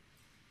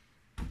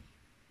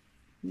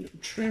 Little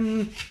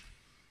trim.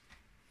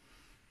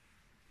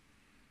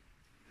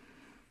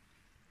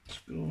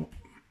 Score.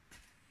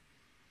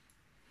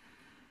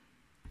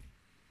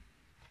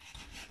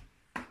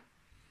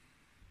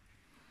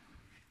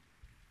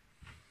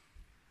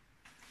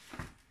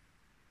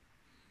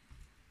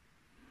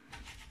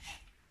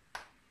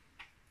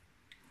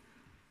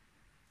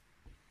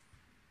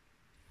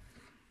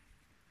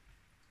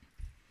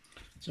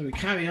 So we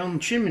carry on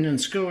trimming and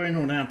scoring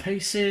all our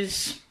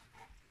pieces.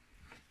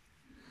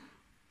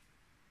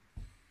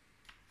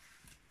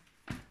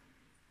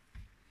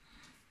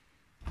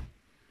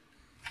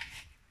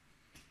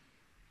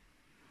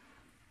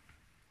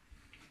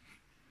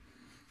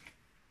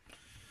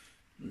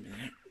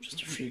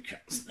 few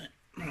cuts there.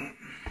 Right.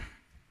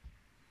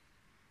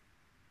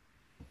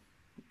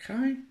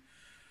 Okay,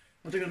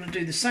 well, we're going to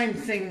do the same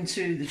thing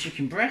to the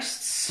chicken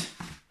breasts.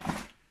 I'm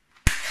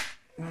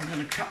going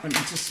to cut them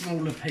into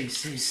smaller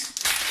pieces.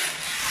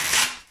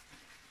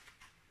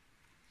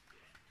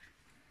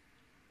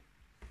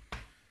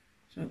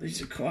 So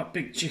these are quite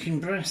big chicken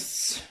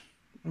breasts.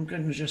 I'm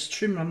going to just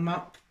trim them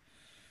up.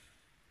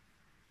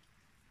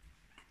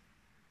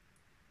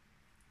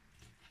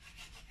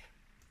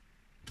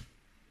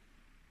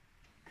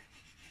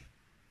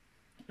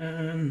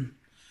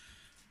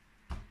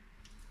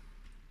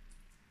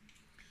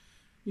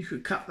 You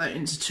could cut that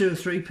into 2 or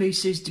 3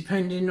 pieces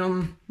depending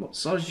on what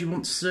size you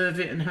want to serve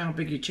it and how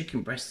big your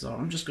chicken breasts are.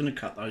 I'm just going to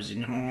cut those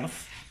in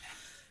half,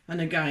 and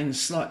again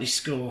slightly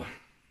score.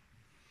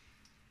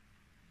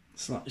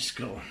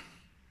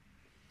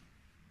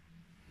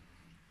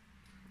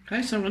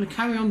 Okay, so I'm going to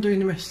carry on doing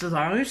the rest of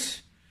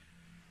those.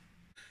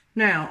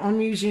 Now I'm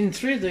using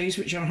 3 of these,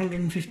 which are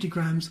 150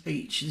 grams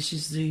each. This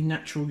is the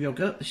natural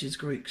yogurt. This is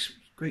Greek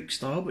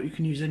style, but you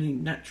can use any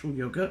natural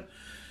yogurt.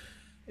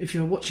 If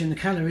you're watching the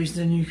calories,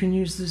 then you can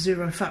use the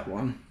 0 fat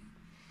one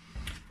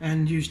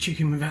and use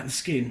chicken without the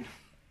skin.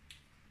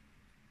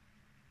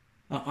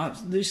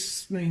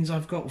 This means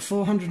I've got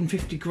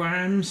 450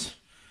 grams,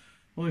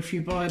 or if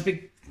you buy a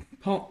big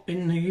pot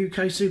in the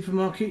UK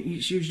supermarket,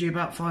 it's usually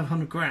about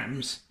 500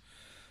 grams.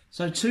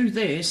 So to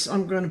this,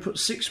 I'm going to put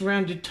 6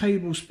 rounded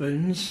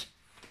tablespoons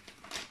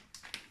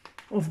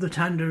of the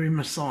tandoori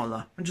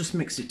masala and just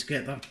mix it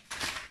together.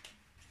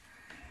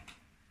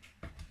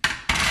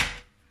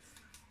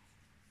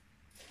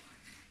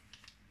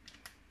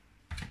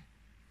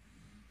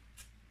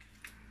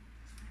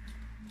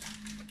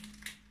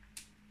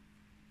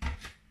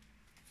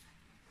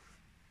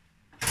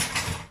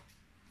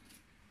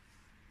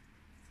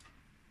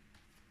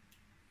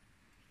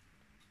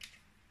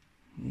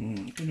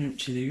 I'm going to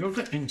empty the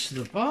yogurt into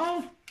the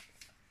bowl.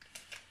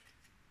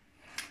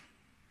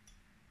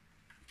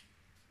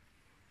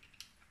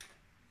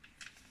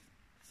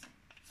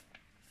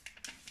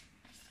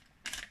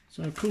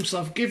 So of course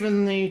I've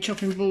given the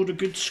chopping board a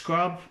good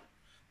scrub.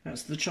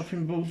 That's the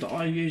chopping board that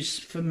I use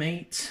for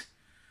meat.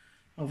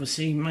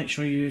 Obviously make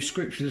sure you're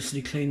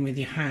scrupulously clean with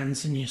your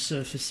hands and your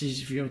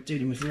surfaces if you're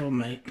dealing with raw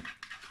meat. I'm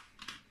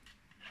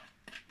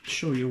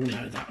sure you all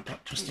know that,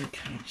 but just in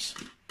case.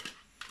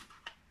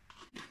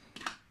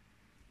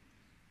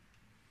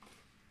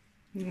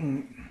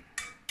 Into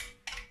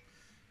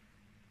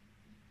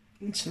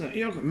that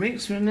yogurt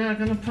mix, we're now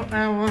going to put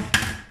our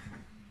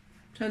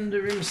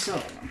tandoori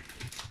masala.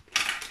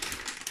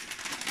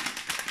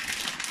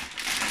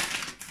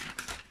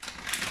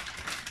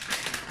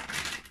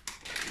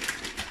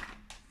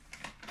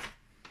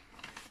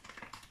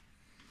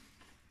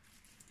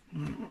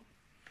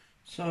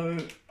 So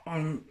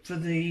for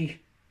the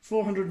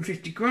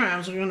 450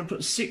 grams, I'm going to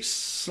put 6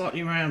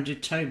 slightly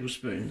rounded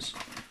tablespoons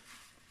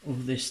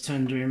of this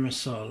tandoori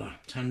masala,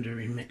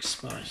 tandoori mixed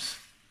spice.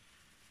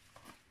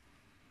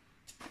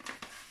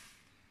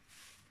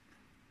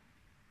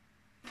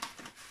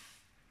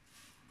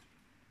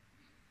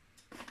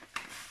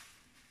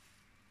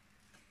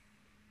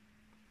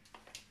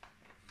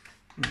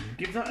 And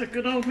give that a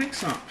good old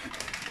mix up.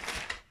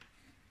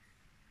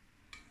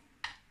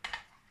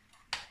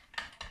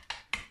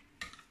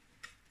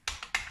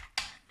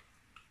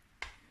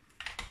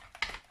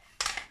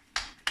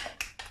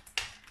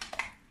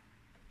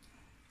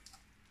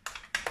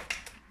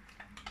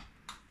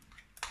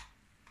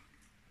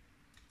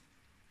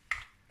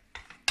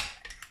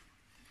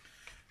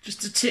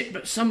 Just a tip,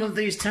 but some of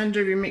these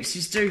tandoori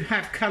mixes do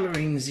have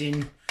colourings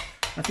in.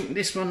 I think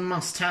this one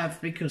must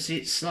have because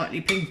it's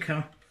slightly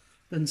pinker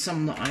than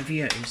some that I've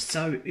used.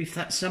 So if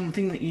that's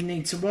something that you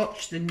need to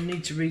watch, then you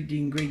need to read the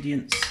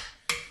ingredients.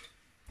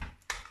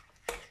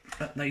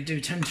 But they do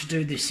tend to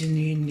do this in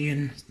the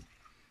Indian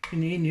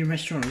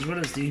restaurant as well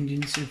as the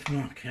Indian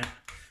supermarket.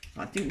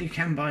 I think you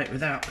can buy it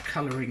without the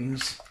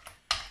colourings.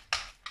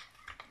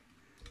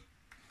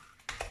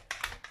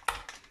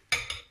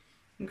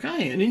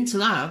 Okay, and into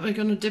that we're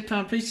going to dip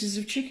our pieces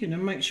of chicken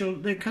and make sure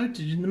that they're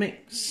coated in the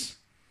mix.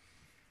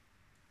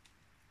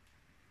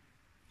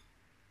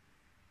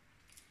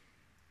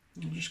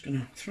 I'm just going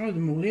to throw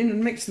them all in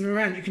and mix them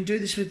around. You can do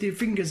this with your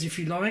fingers if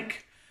you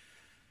like,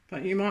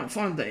 but you might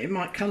find that it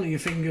might colour your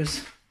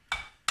fingers.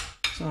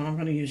 So I'm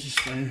going to use a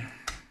spoon.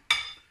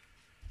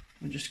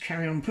 I'll just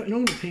carry on putting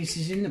all the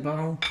pieces in the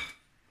bowl,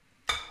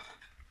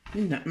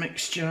 in that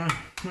mixture.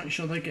 Make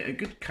sure they get a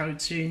good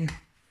coating.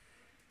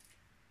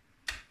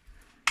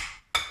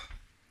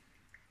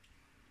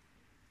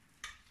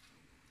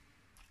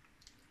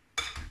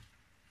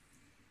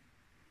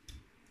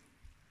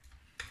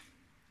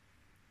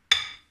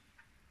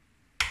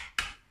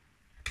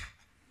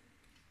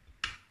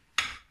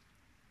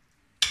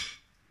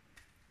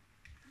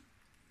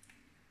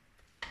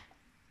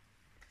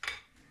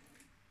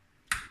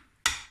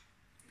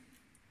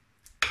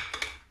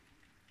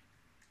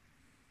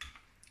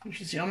 You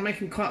can see I'm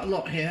making quite a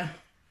lot here,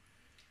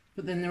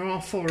 but then there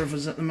are 4 of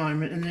us at the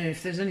moment, and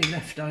if there's any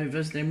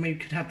leftovers then we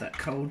could have that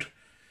cold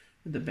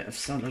with a bit of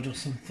salad or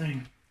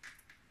something.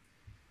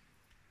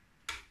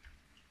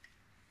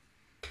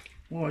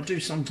 Or I do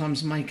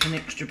sometimes make an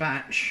extra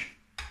batch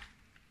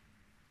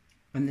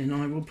and then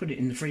I will put it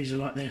in the freezer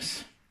like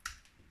this.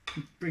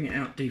 Bring it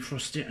out,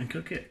 defrost it and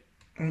cook it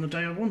on the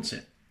day I want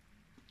it.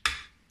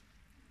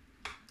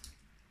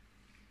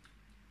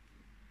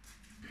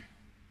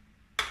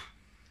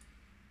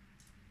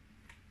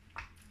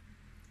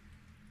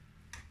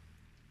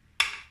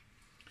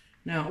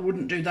 Now I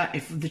wouldn't do that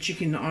if the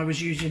chicken that I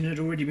was using had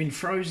already been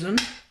frozen,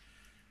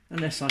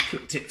 unless I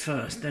cooked it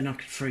first, then I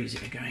could freeze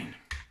it again.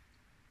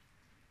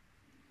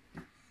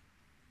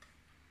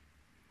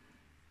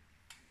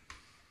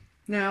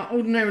 Now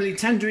ordinarily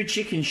tandoori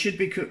chicken should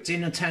be cooked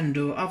in a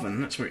tandoor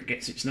oven, that's where it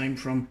gets its name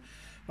from.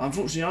 But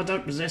unfortunately I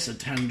don't possess a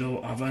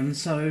tandoor oven,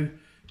 so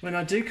when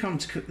I do come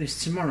to cook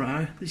this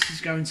tomorrow, this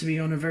is going to be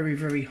on a very,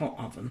 very hot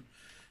oven,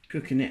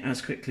 cooking it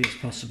as quickly as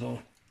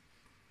possible.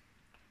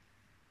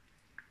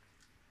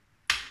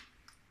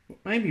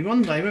 Maybe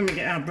one day when we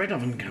get our bread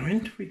oven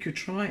going, we could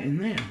try it in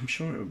there. I'm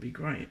sure it would be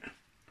great.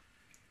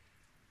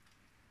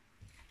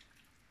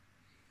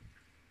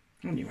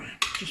 Anyway,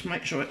 just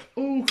make sure it's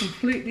all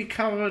completely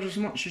covered as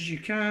much as you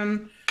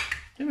can.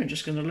 Then we're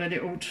just going to let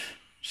it all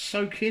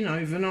soak in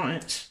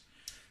overnight.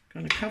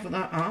 Going to cover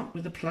that up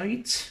with a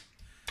plate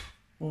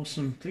or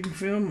some cling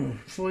film or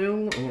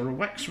foil or a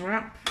wax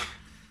wrap.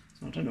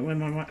 So I don't know where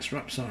my wax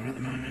wraps are at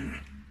the moment.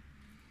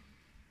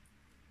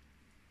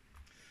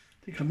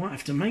 I think I might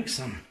have to make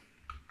some.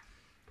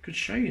 Could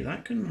show you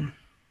that, couldn't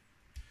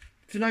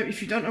I?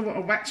 If you don't know what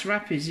a wax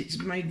wrap is, it's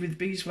made with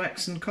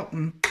beeswax and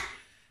cotton,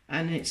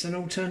 and it's an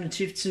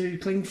alternative to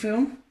cling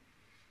film.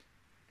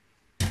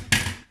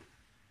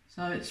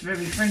 So it's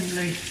very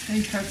friendly,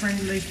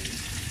 eco-friendly,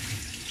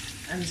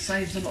 and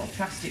saves a lot of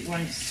plastic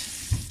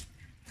waste.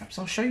 Perhaps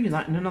I'll show you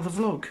that in another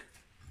vlog.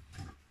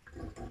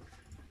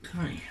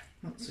 Okay,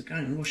 once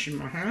again, washing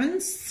my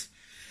hands.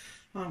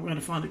 I'm going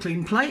to find a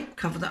clean plate,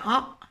 cover that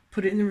up,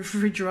 put it in the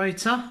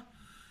refrigerator,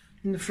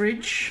 in the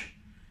fridge,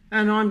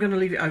 and I'm going to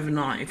leave it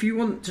overnight. If you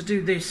want to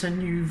do this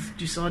and you've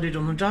decided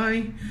on the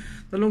day,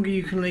 the longer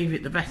you can leave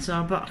it the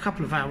better, but a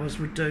couple of hours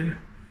would do.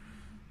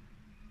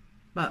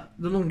 But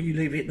the longer you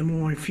leave it, the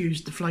more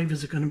infused the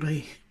flavours are going to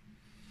be.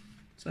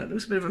 So it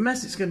looks a bit of a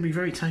mess. It's going to be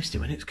very tasty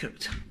when it's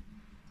cooked.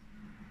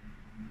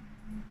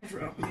 Cover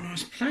it up with a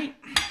nice plate.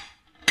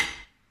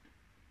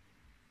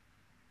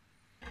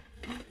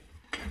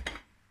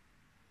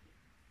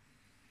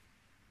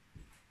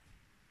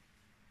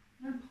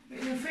 Put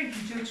it in the fridge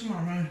until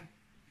tomorrow.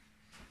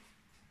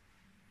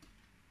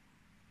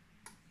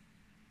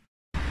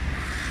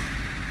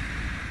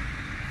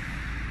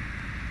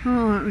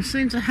 Alright, we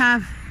seem to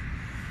have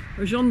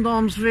a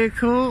gendarme's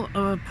vehicle,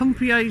 a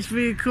pompier's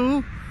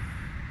vehicle,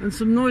 and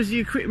some noisy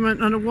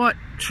equipment and a white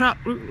truck.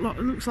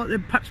 Looks like they're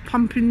perhaps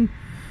pumping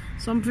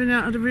something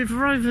out of the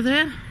river over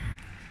there.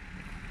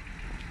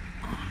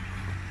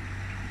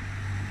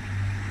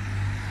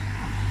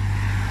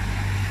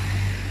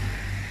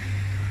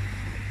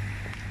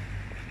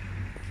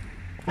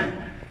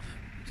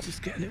 Let's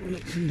just get a little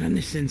look from down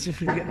this end, see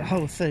if we can get the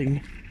whole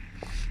thing.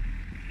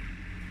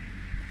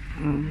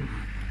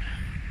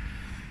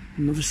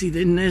 And obviously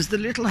then there's the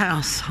little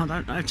house. I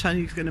don't know if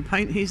Tony's going to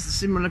paint his a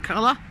similar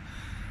colour.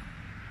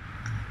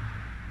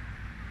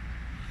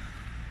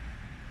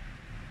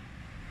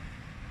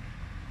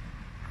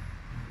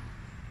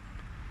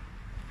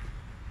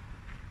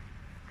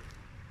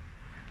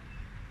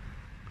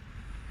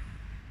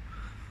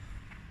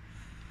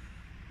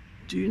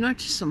 Do you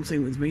notice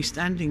something with me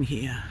standing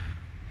here?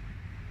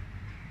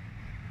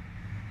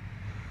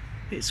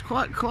 It's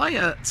quite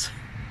quiet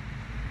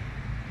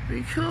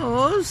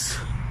because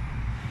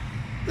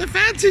the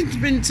fountain's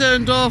been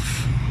turned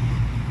off.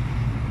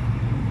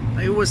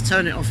 They always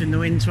turn it off in the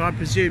winter, I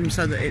presume,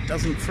 so that it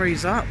doesn't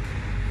freeze up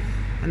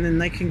and then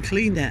they can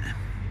clean it.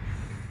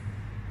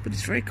 But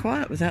it's very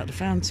quiet without the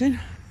fountain.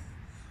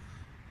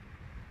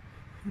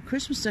 The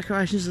Christmas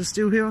decorations are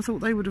still here. I thought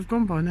they would have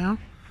gone by now.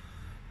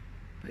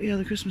 But yeah,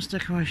 the Christmas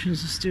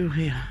decorations are still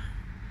here.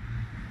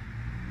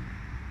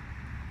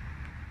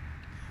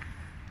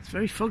 It's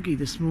very foggy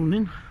this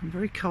morning and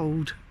very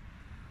cold.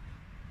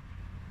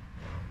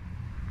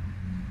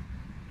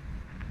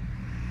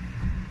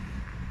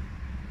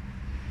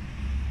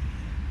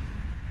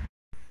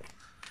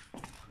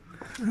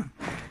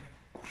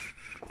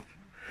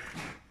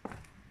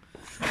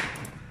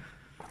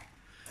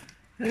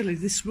 Early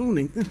this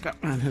morning, the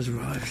Batman has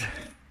arrived.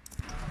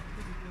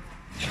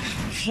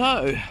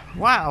 So,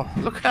 wow,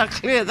 look how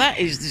clear that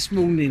is this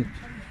morning.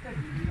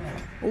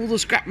 All the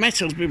scrap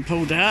metal's been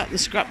pulled out. The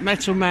scrap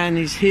metal man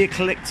is here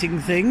collecting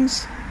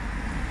things.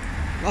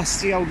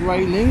 Rusty old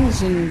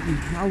railings and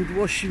old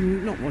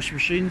not washing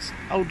machines,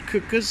 old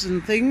cookers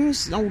and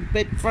things, and old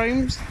bed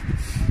frames.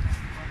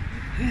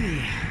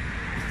 Hey.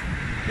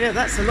 Yeah,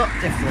 that's a lot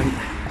different.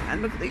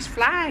 And look at these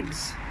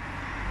flags.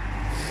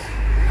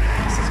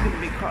 This is going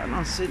to be quite a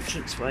nice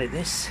entranceway,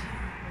 this.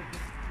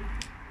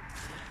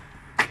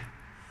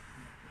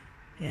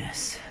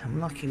 Yes, I'm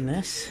liking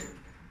this.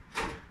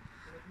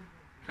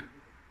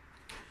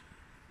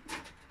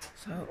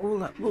 So all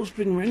that was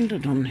been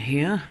rendered on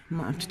here.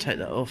 Might have to take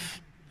that off.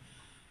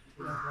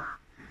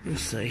 We'll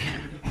see.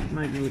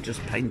 Maybe we'll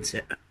just paint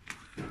it.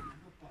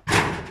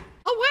 Oh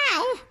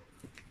wow!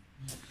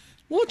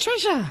 More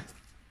treasure!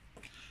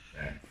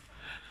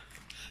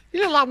 You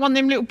look like one of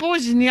them little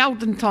boys in the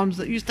olden times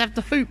that used to have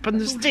the hoop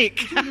and the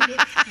stick.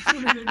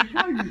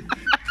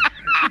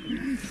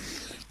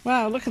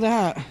 Wow, look at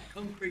that.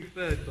 Concrete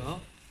bird bath.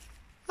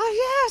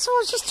 Oh yeah, so I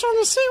was just trying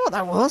to see what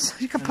that was.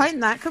 You could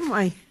paint that, couldn't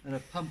we? And a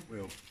pump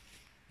wheel.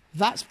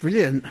 That's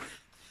brilliant. Do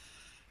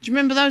you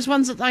remember those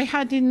ones that they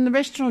had in the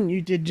restaurant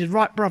you did, the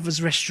Wright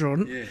Brothers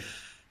restaurant? Yeah.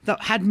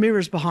 That had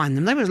mirrors behind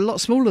them. They were a lot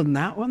smaller than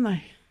that, weren't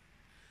they?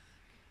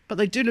 But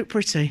they do look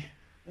pretty.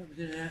 That was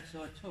in an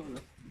outside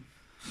toilet.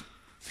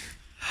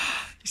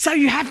 So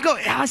you have got...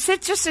 I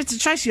just said to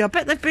Tracy, I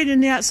bet they've been in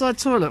the outside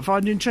toilet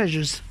finding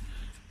treasures.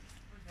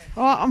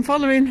 All right, I'm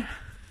following.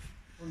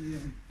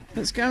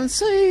 Let's go and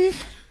see.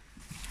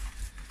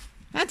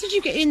 How did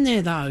you get in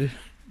there, though?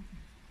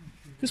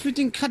 Because we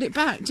didn't cut it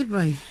back, did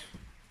we?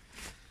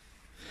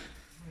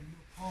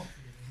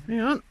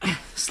 Hang on.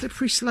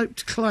 Slippery slope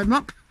to climb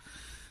up.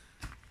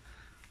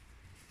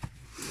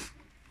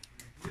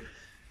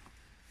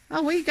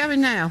 Oh, where are you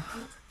going now?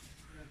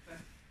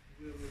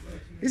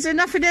 Is there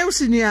nothing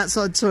else in the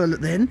outside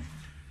toilet then?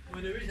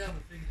 Well, there is other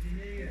things in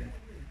here.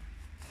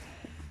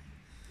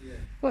 Yeah.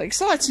 What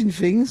exciting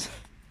things?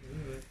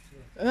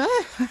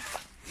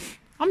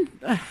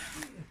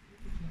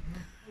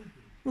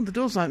 Well, the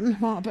door's open.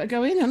 Right, I better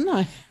go in, haven't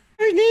I?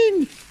 Going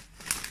in.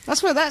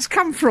 That's where that's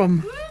come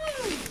from.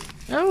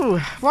 Oh,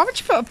 why would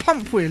you put a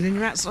pump wheel in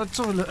your outside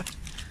toilet?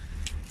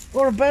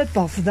 Or a bird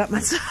bath for that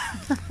matter.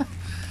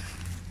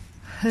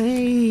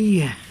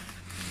 Hey.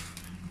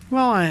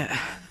 Right.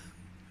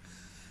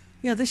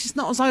 Yeah, this is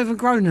not as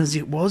overgrown as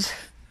it was.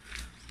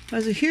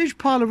 There's a huge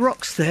pile of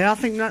rocks there. I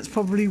think that's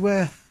probably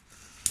where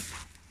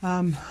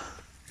the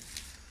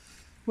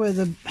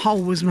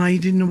hole was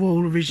made in the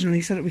wall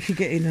originally so that we could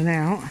get in and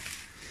out.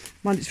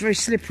 Mind, it's very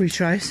slippery,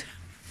 Trace.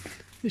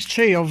 This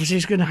tree obviously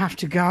is going to have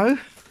to go.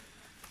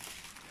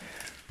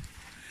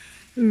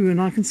 Ooh, and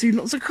I can see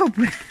lots of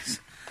cobwebs.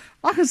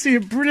 I can see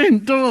a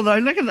brilliant door though.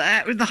 Look at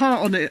that with the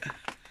heart on it.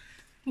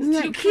 Isn't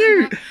that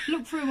cute?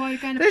 Look through while you're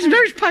going to There's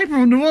newspaper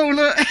on the wall,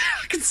 look. I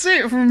can see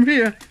it from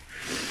here.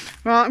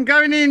 Right, I'm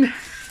going in.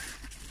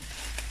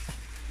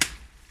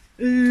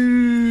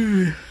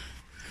 Ooh.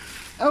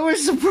 Oh,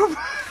 it's a proper...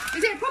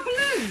 Is it a proper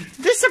loo?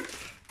 This is a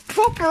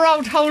proper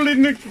old hole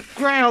in the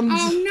ground.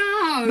 Oh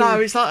no! No,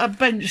 it's like a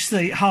bench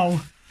seat hole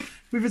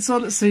with a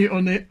toilet seat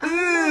on it.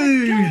 Oh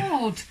Ooh. my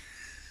God!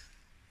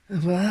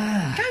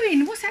 Wow. Go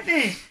in, what's that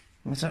there?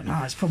 I don't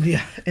know, it's probably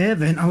an air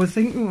vent, I would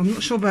think. Oh, I'm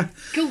not sure about...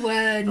 Go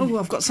on. Oh,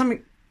 I've got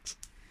something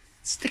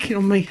sticking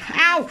on me.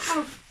 Ow!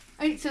 Oh,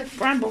 it's a...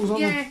 Brambles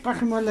on the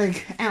back of my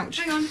leg. Ouch.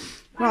 Hang on.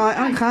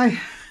 Right, okay.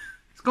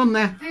 It's gone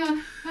there. Hang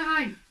on.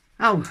 Hey.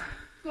 Oh.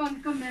 Go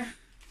on there.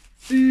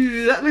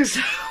 Ooh, that looks...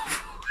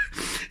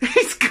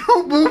 It's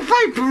got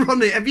wallpaper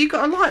on it. Have you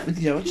got a light with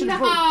you?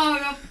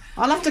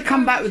 I'll have to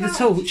come back with the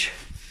torch.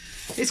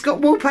 It's got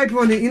wallpaper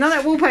on it. You know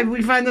that wallpaper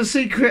we found in the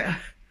secret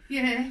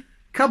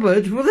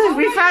cupboard? Well, then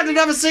we found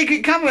another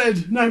secret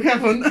cupboard. No, we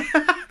haven't.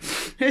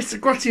 It's a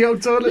grotty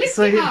old toilet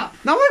seat. No,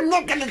 I'm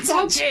not going to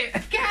touch it.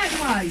 Get out of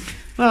the way.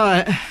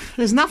 Right,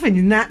 there's nothing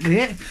in that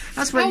bit.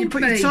 That's where you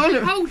put your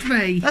toilet. Hold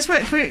me. That's where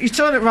you put your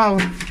toilet roll.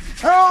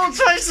 Oh,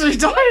 Tracy,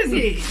 don't. What is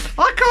it?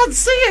 I can't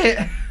see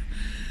it.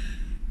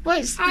 Well,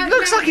 it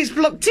looks like it's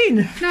blocked in.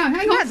 No,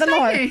 hang on.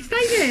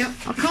 Stay there.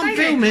 I can't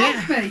film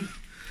it.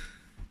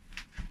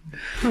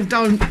 Oh,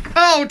 don't.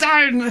 Oh,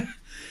 don't.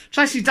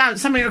 Tracy, don't.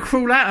 Something will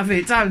crawl out of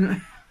it.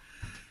 Don't.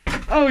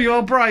 Oh,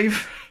 you're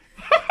brave.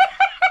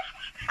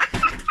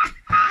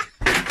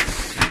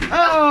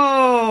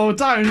 Oh,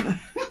 don't.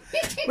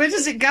 Where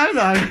does it go,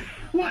 though?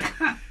 What?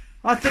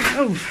 I think...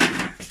 Oh.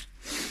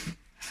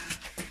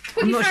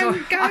 Put your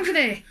phone, go over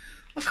there.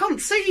 I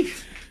can't see.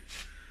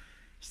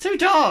 It's too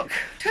dark.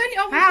 Turn it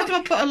off. How do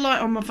I put a light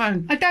on my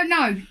phone? I don't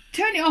know.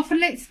 Turn it off and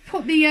let's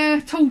put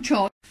the torch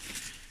on.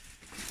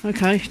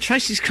 Okay,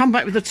 Tracy's come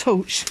back with a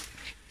torch.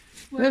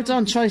 Well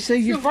done, Tracy.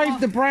 You've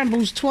braved the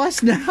brambles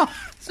twice now.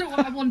 It's not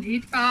what I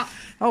wanted, but...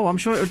 Oh, I'm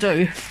sure it'll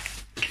do.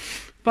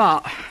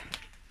 But...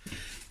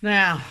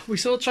 Now, we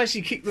saw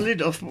Tracy kick the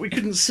lid off, but we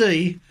couldn't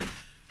see.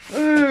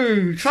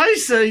 Ooh,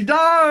 Tracy,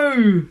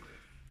 no!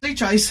 See,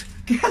 Trace,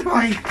 get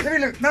away. Let me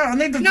look. No, I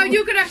need the... No,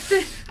 you're going to have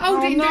to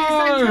hold it and do it at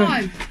the same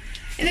time.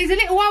 And there's a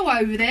little hole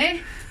over there.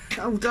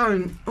 Oh,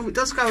 don't. Oh, it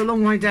does go a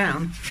long way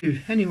down.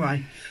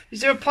 Anyway,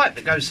 is there a pipe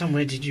that goes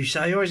somewhere, did you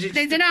say? Or is it...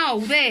 There's an hole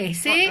there,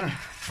 see it?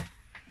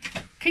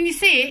 Can you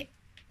see it?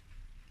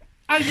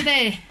 Over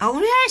there. Oh,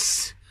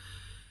 yes.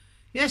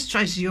 Yes,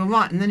 Tracy, you're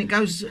right. And then it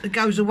goes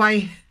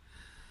away.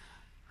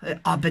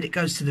 I bet it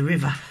goes to the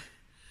river.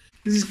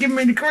 This is giving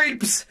me the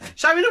creeps.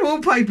 Show me the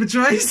wallpaper,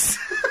 Trace.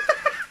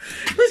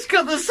 It's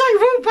got the same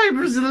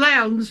wallpaper as the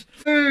lounge.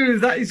 Ooh,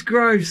 that is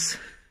gross.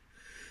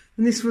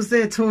 And this was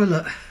their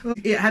toilet.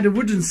 It had a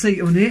wooden seat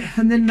on it,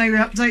 and then they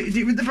updated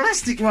it with the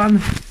plastic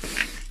one.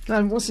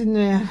 What's in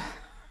there?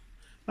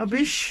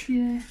 Rubbish?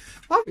 Yeah.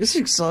 Oh, it's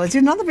exciting.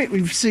 Another bit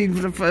we've seen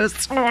for the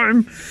first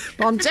time.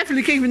 But I'm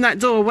definitely keeping that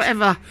door,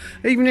 whatever.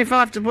 Even if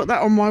I have to put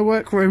that on my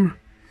workroom.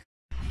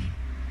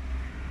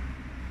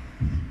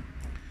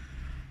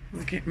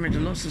 We're getting rid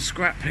of lots of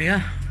scrap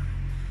here.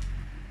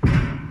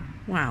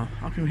 Wow,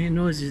 I can hear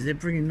noises. They're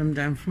bringing them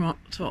down from up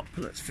top.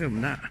 Let's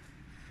film that.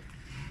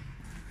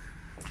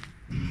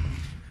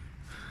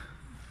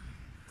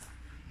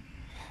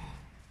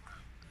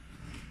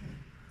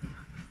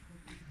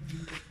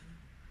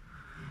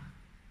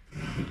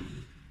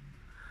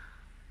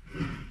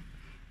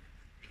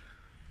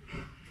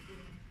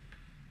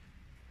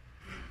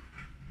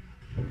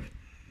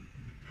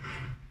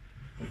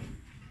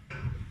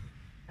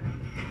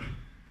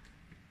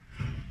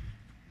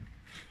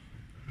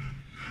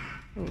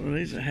 Oh,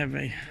 these are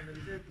heavy.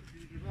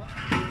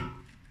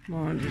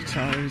 Mind your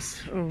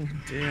toes. Oh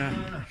dear.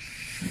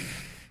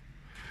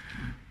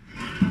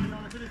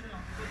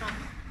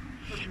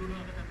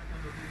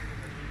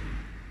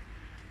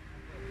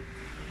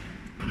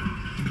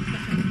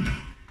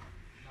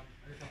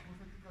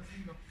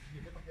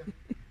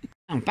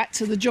 And back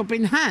to the job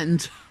in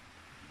hand,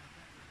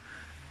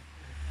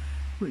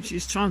 which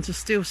is trying to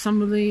steal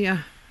some of the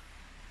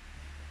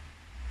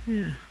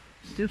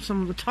steal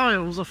some of the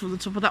tiles off of the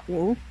top of that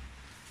wall.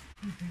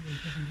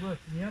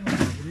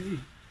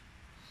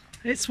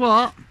 It's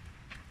what?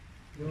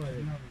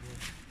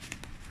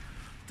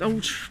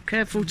 Oh,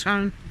 careful,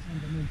 Tone.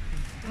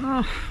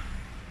 Oh.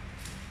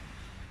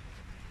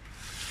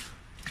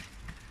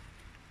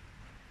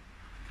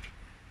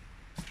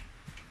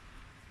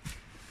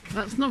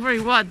 That's not very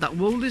wide, that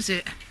wall, is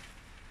it?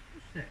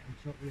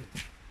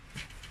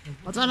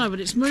 I don't know, but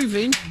it's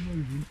moving.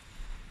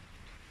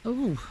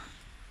 Oh.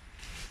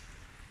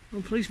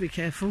 Oh, please be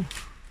careful.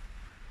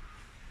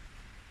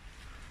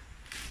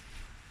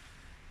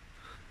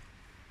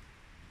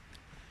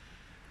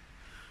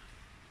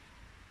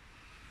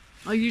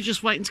 Are you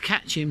just waiting to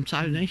catch him,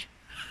 Tony?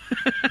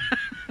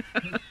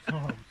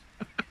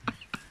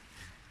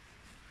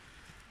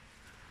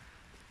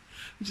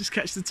 Just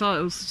catch the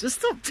tiles. Just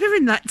stop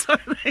doing that,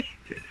 Tony.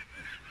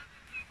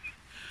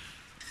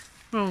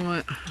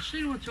 Right. I'll see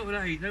you on top of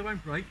that heat, they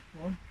won't break.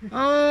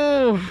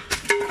 Oh!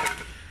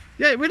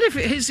 Yeah, it will if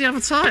it hits the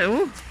other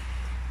tile.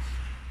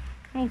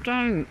 Oh,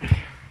 don't.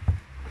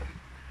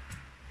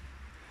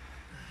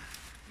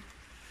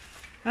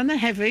 And they're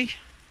heavy.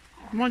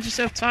 Mind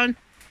yourself, Tone.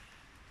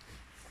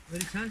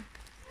 Ready, Tone?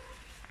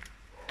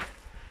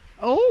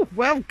 Oh,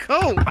 well,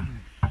 cool.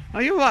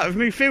 Are you alright with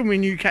me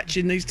filming you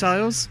catching these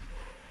tiles?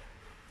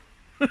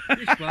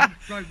 This one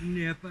broken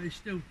there, but it's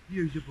still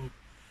usable.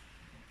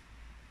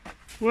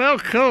 Well,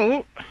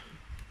 cool.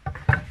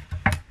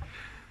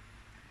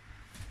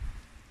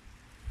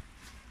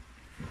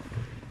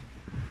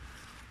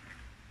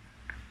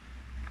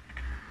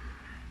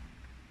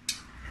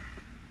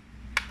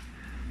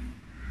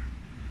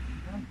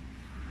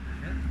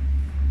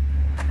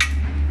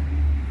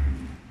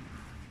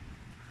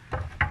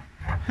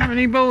 How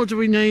many more do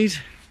we need?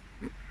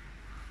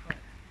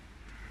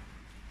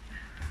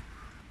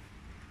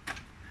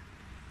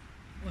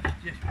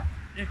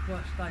 They're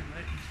quite stable,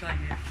 they can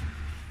stay here.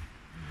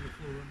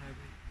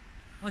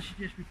 I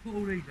suggest we put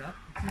all these up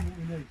and see what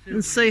we need.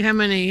 And see how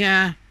many,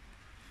 yeah.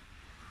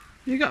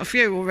 You got a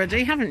few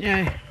already, haven't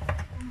you?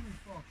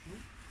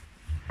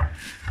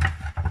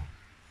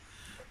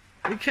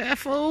 Be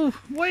careful.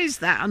 What is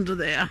that under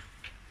there?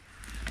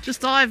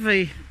 Just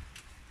ivy.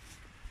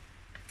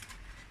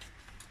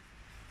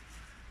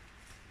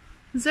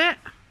 Is it?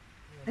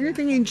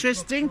 Anything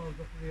interesting?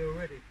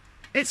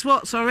 It's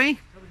what, sorry?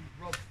 Somebody's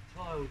robbed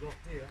tiles off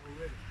here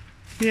already.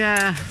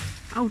 Yeah.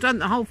 Oh, don't,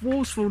 the whole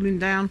wall's falling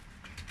down.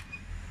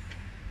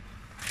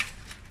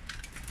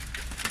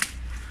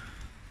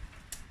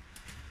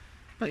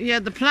 But yeah,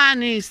 the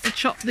plan is to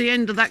chop the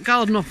end of that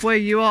garden off where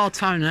you are,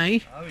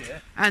 Tony. Oh yeah.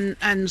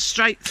 And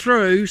straight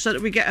through so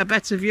that we get a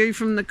better view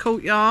from the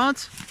courtyard.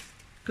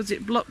 Because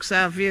it blocks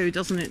our view,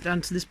 doesn't it,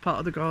 down to this part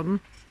of the garden.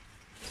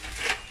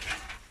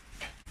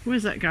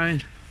 Where's that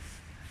going?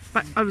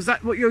 Back, oh, is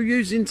that what you're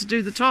using to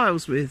do the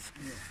tiles with?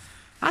 Yeah.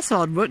 That's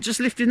hard work, just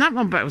lifting that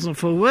one backwards and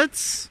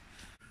forwards.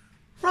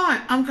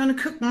 Right, I'm going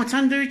to cook my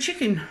tandoori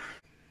chicken.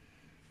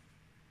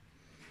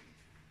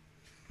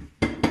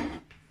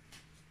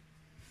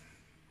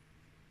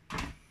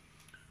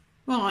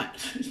 Right,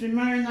 it's been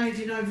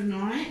marinating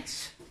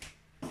overnight.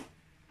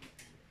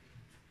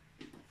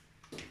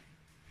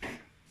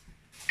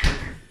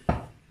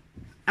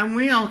 And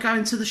we are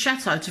going to the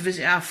Chateau to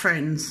visit our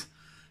friends.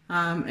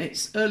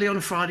 It's early on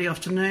a Friday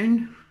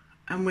afternoon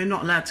and we're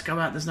not allowed to go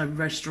out. There's no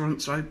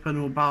restaurants open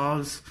or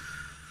bars.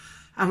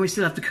 And we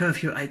still have the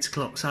curfew at 8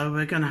 o'clock. So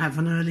we're going to have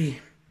an early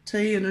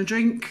tea and a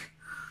drink.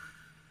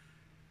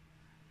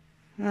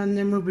 And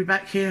then we'll be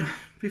back here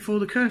before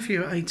the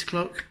curfew at 8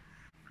 o'clock.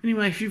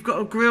 Anyway, if you've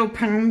got a grill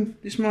pan,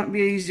 this might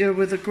be easier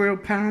with a grill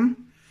pan.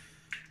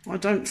 I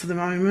don't for the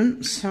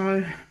moment,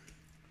 so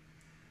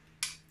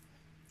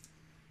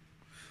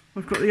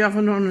I've got the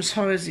oven on as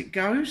high as it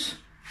goes.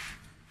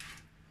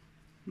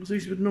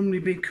 These would normally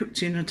be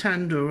cooked in a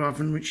tandoor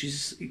oven, which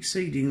is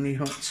exceedingly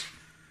hot.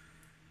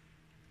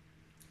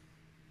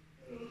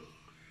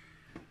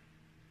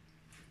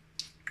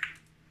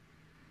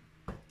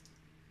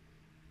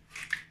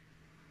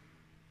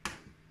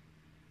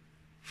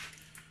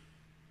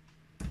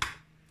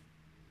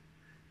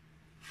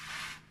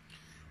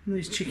 And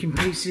these chicken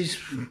pieces,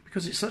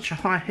 because it's such a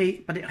high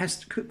heat, but it has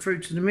to cook through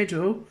to the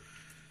middle,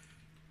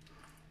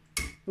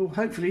 will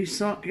hopefully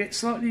get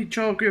slightly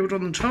char grilled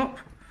on the top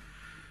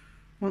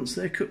once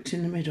they're cooked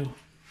in the middle.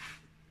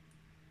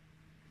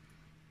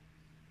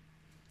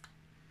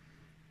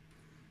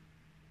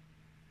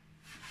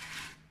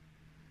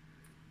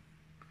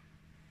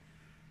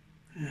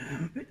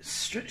 I'm a bit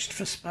stretched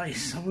for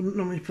space. I wouldn't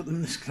normally put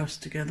them this close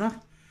together.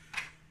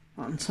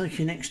 I'm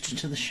taking extra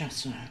to the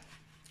Chateau.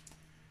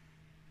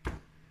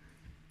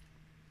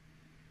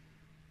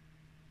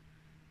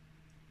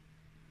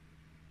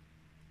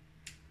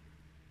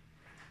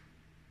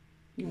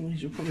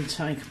 These will probably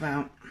take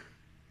about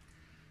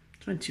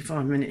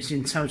 25 minutes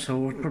in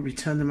total. I'll probably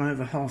turn them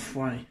over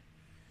halfway.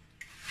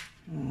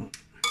 Right.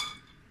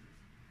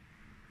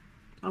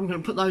 I'm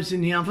going to put those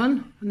in the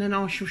oven and then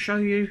I shall show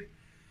you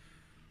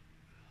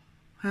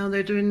how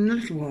they're doing in a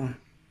little while.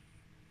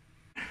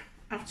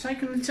 I've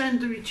taken the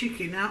tandoori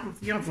chicken out of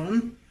the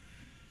oven,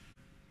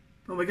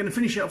 but we're going to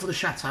finish it off with the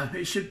Chateau.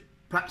 It should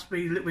perhaps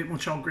be a little bit more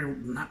char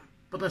grilled than that,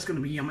 but that's going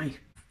to be yummy.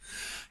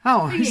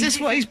 Oh, is this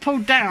what he's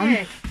pulled down?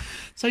 Yeah.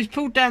 So he's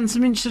pulled down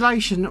some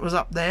insulation that was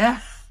up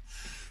there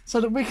so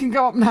that we can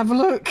go up and have a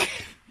look.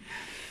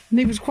 And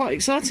he was quite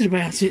excited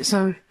about it,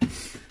 so,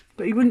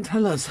 but he wouldn't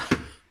tell us.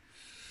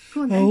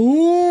 Come on, then.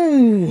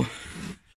 Oh!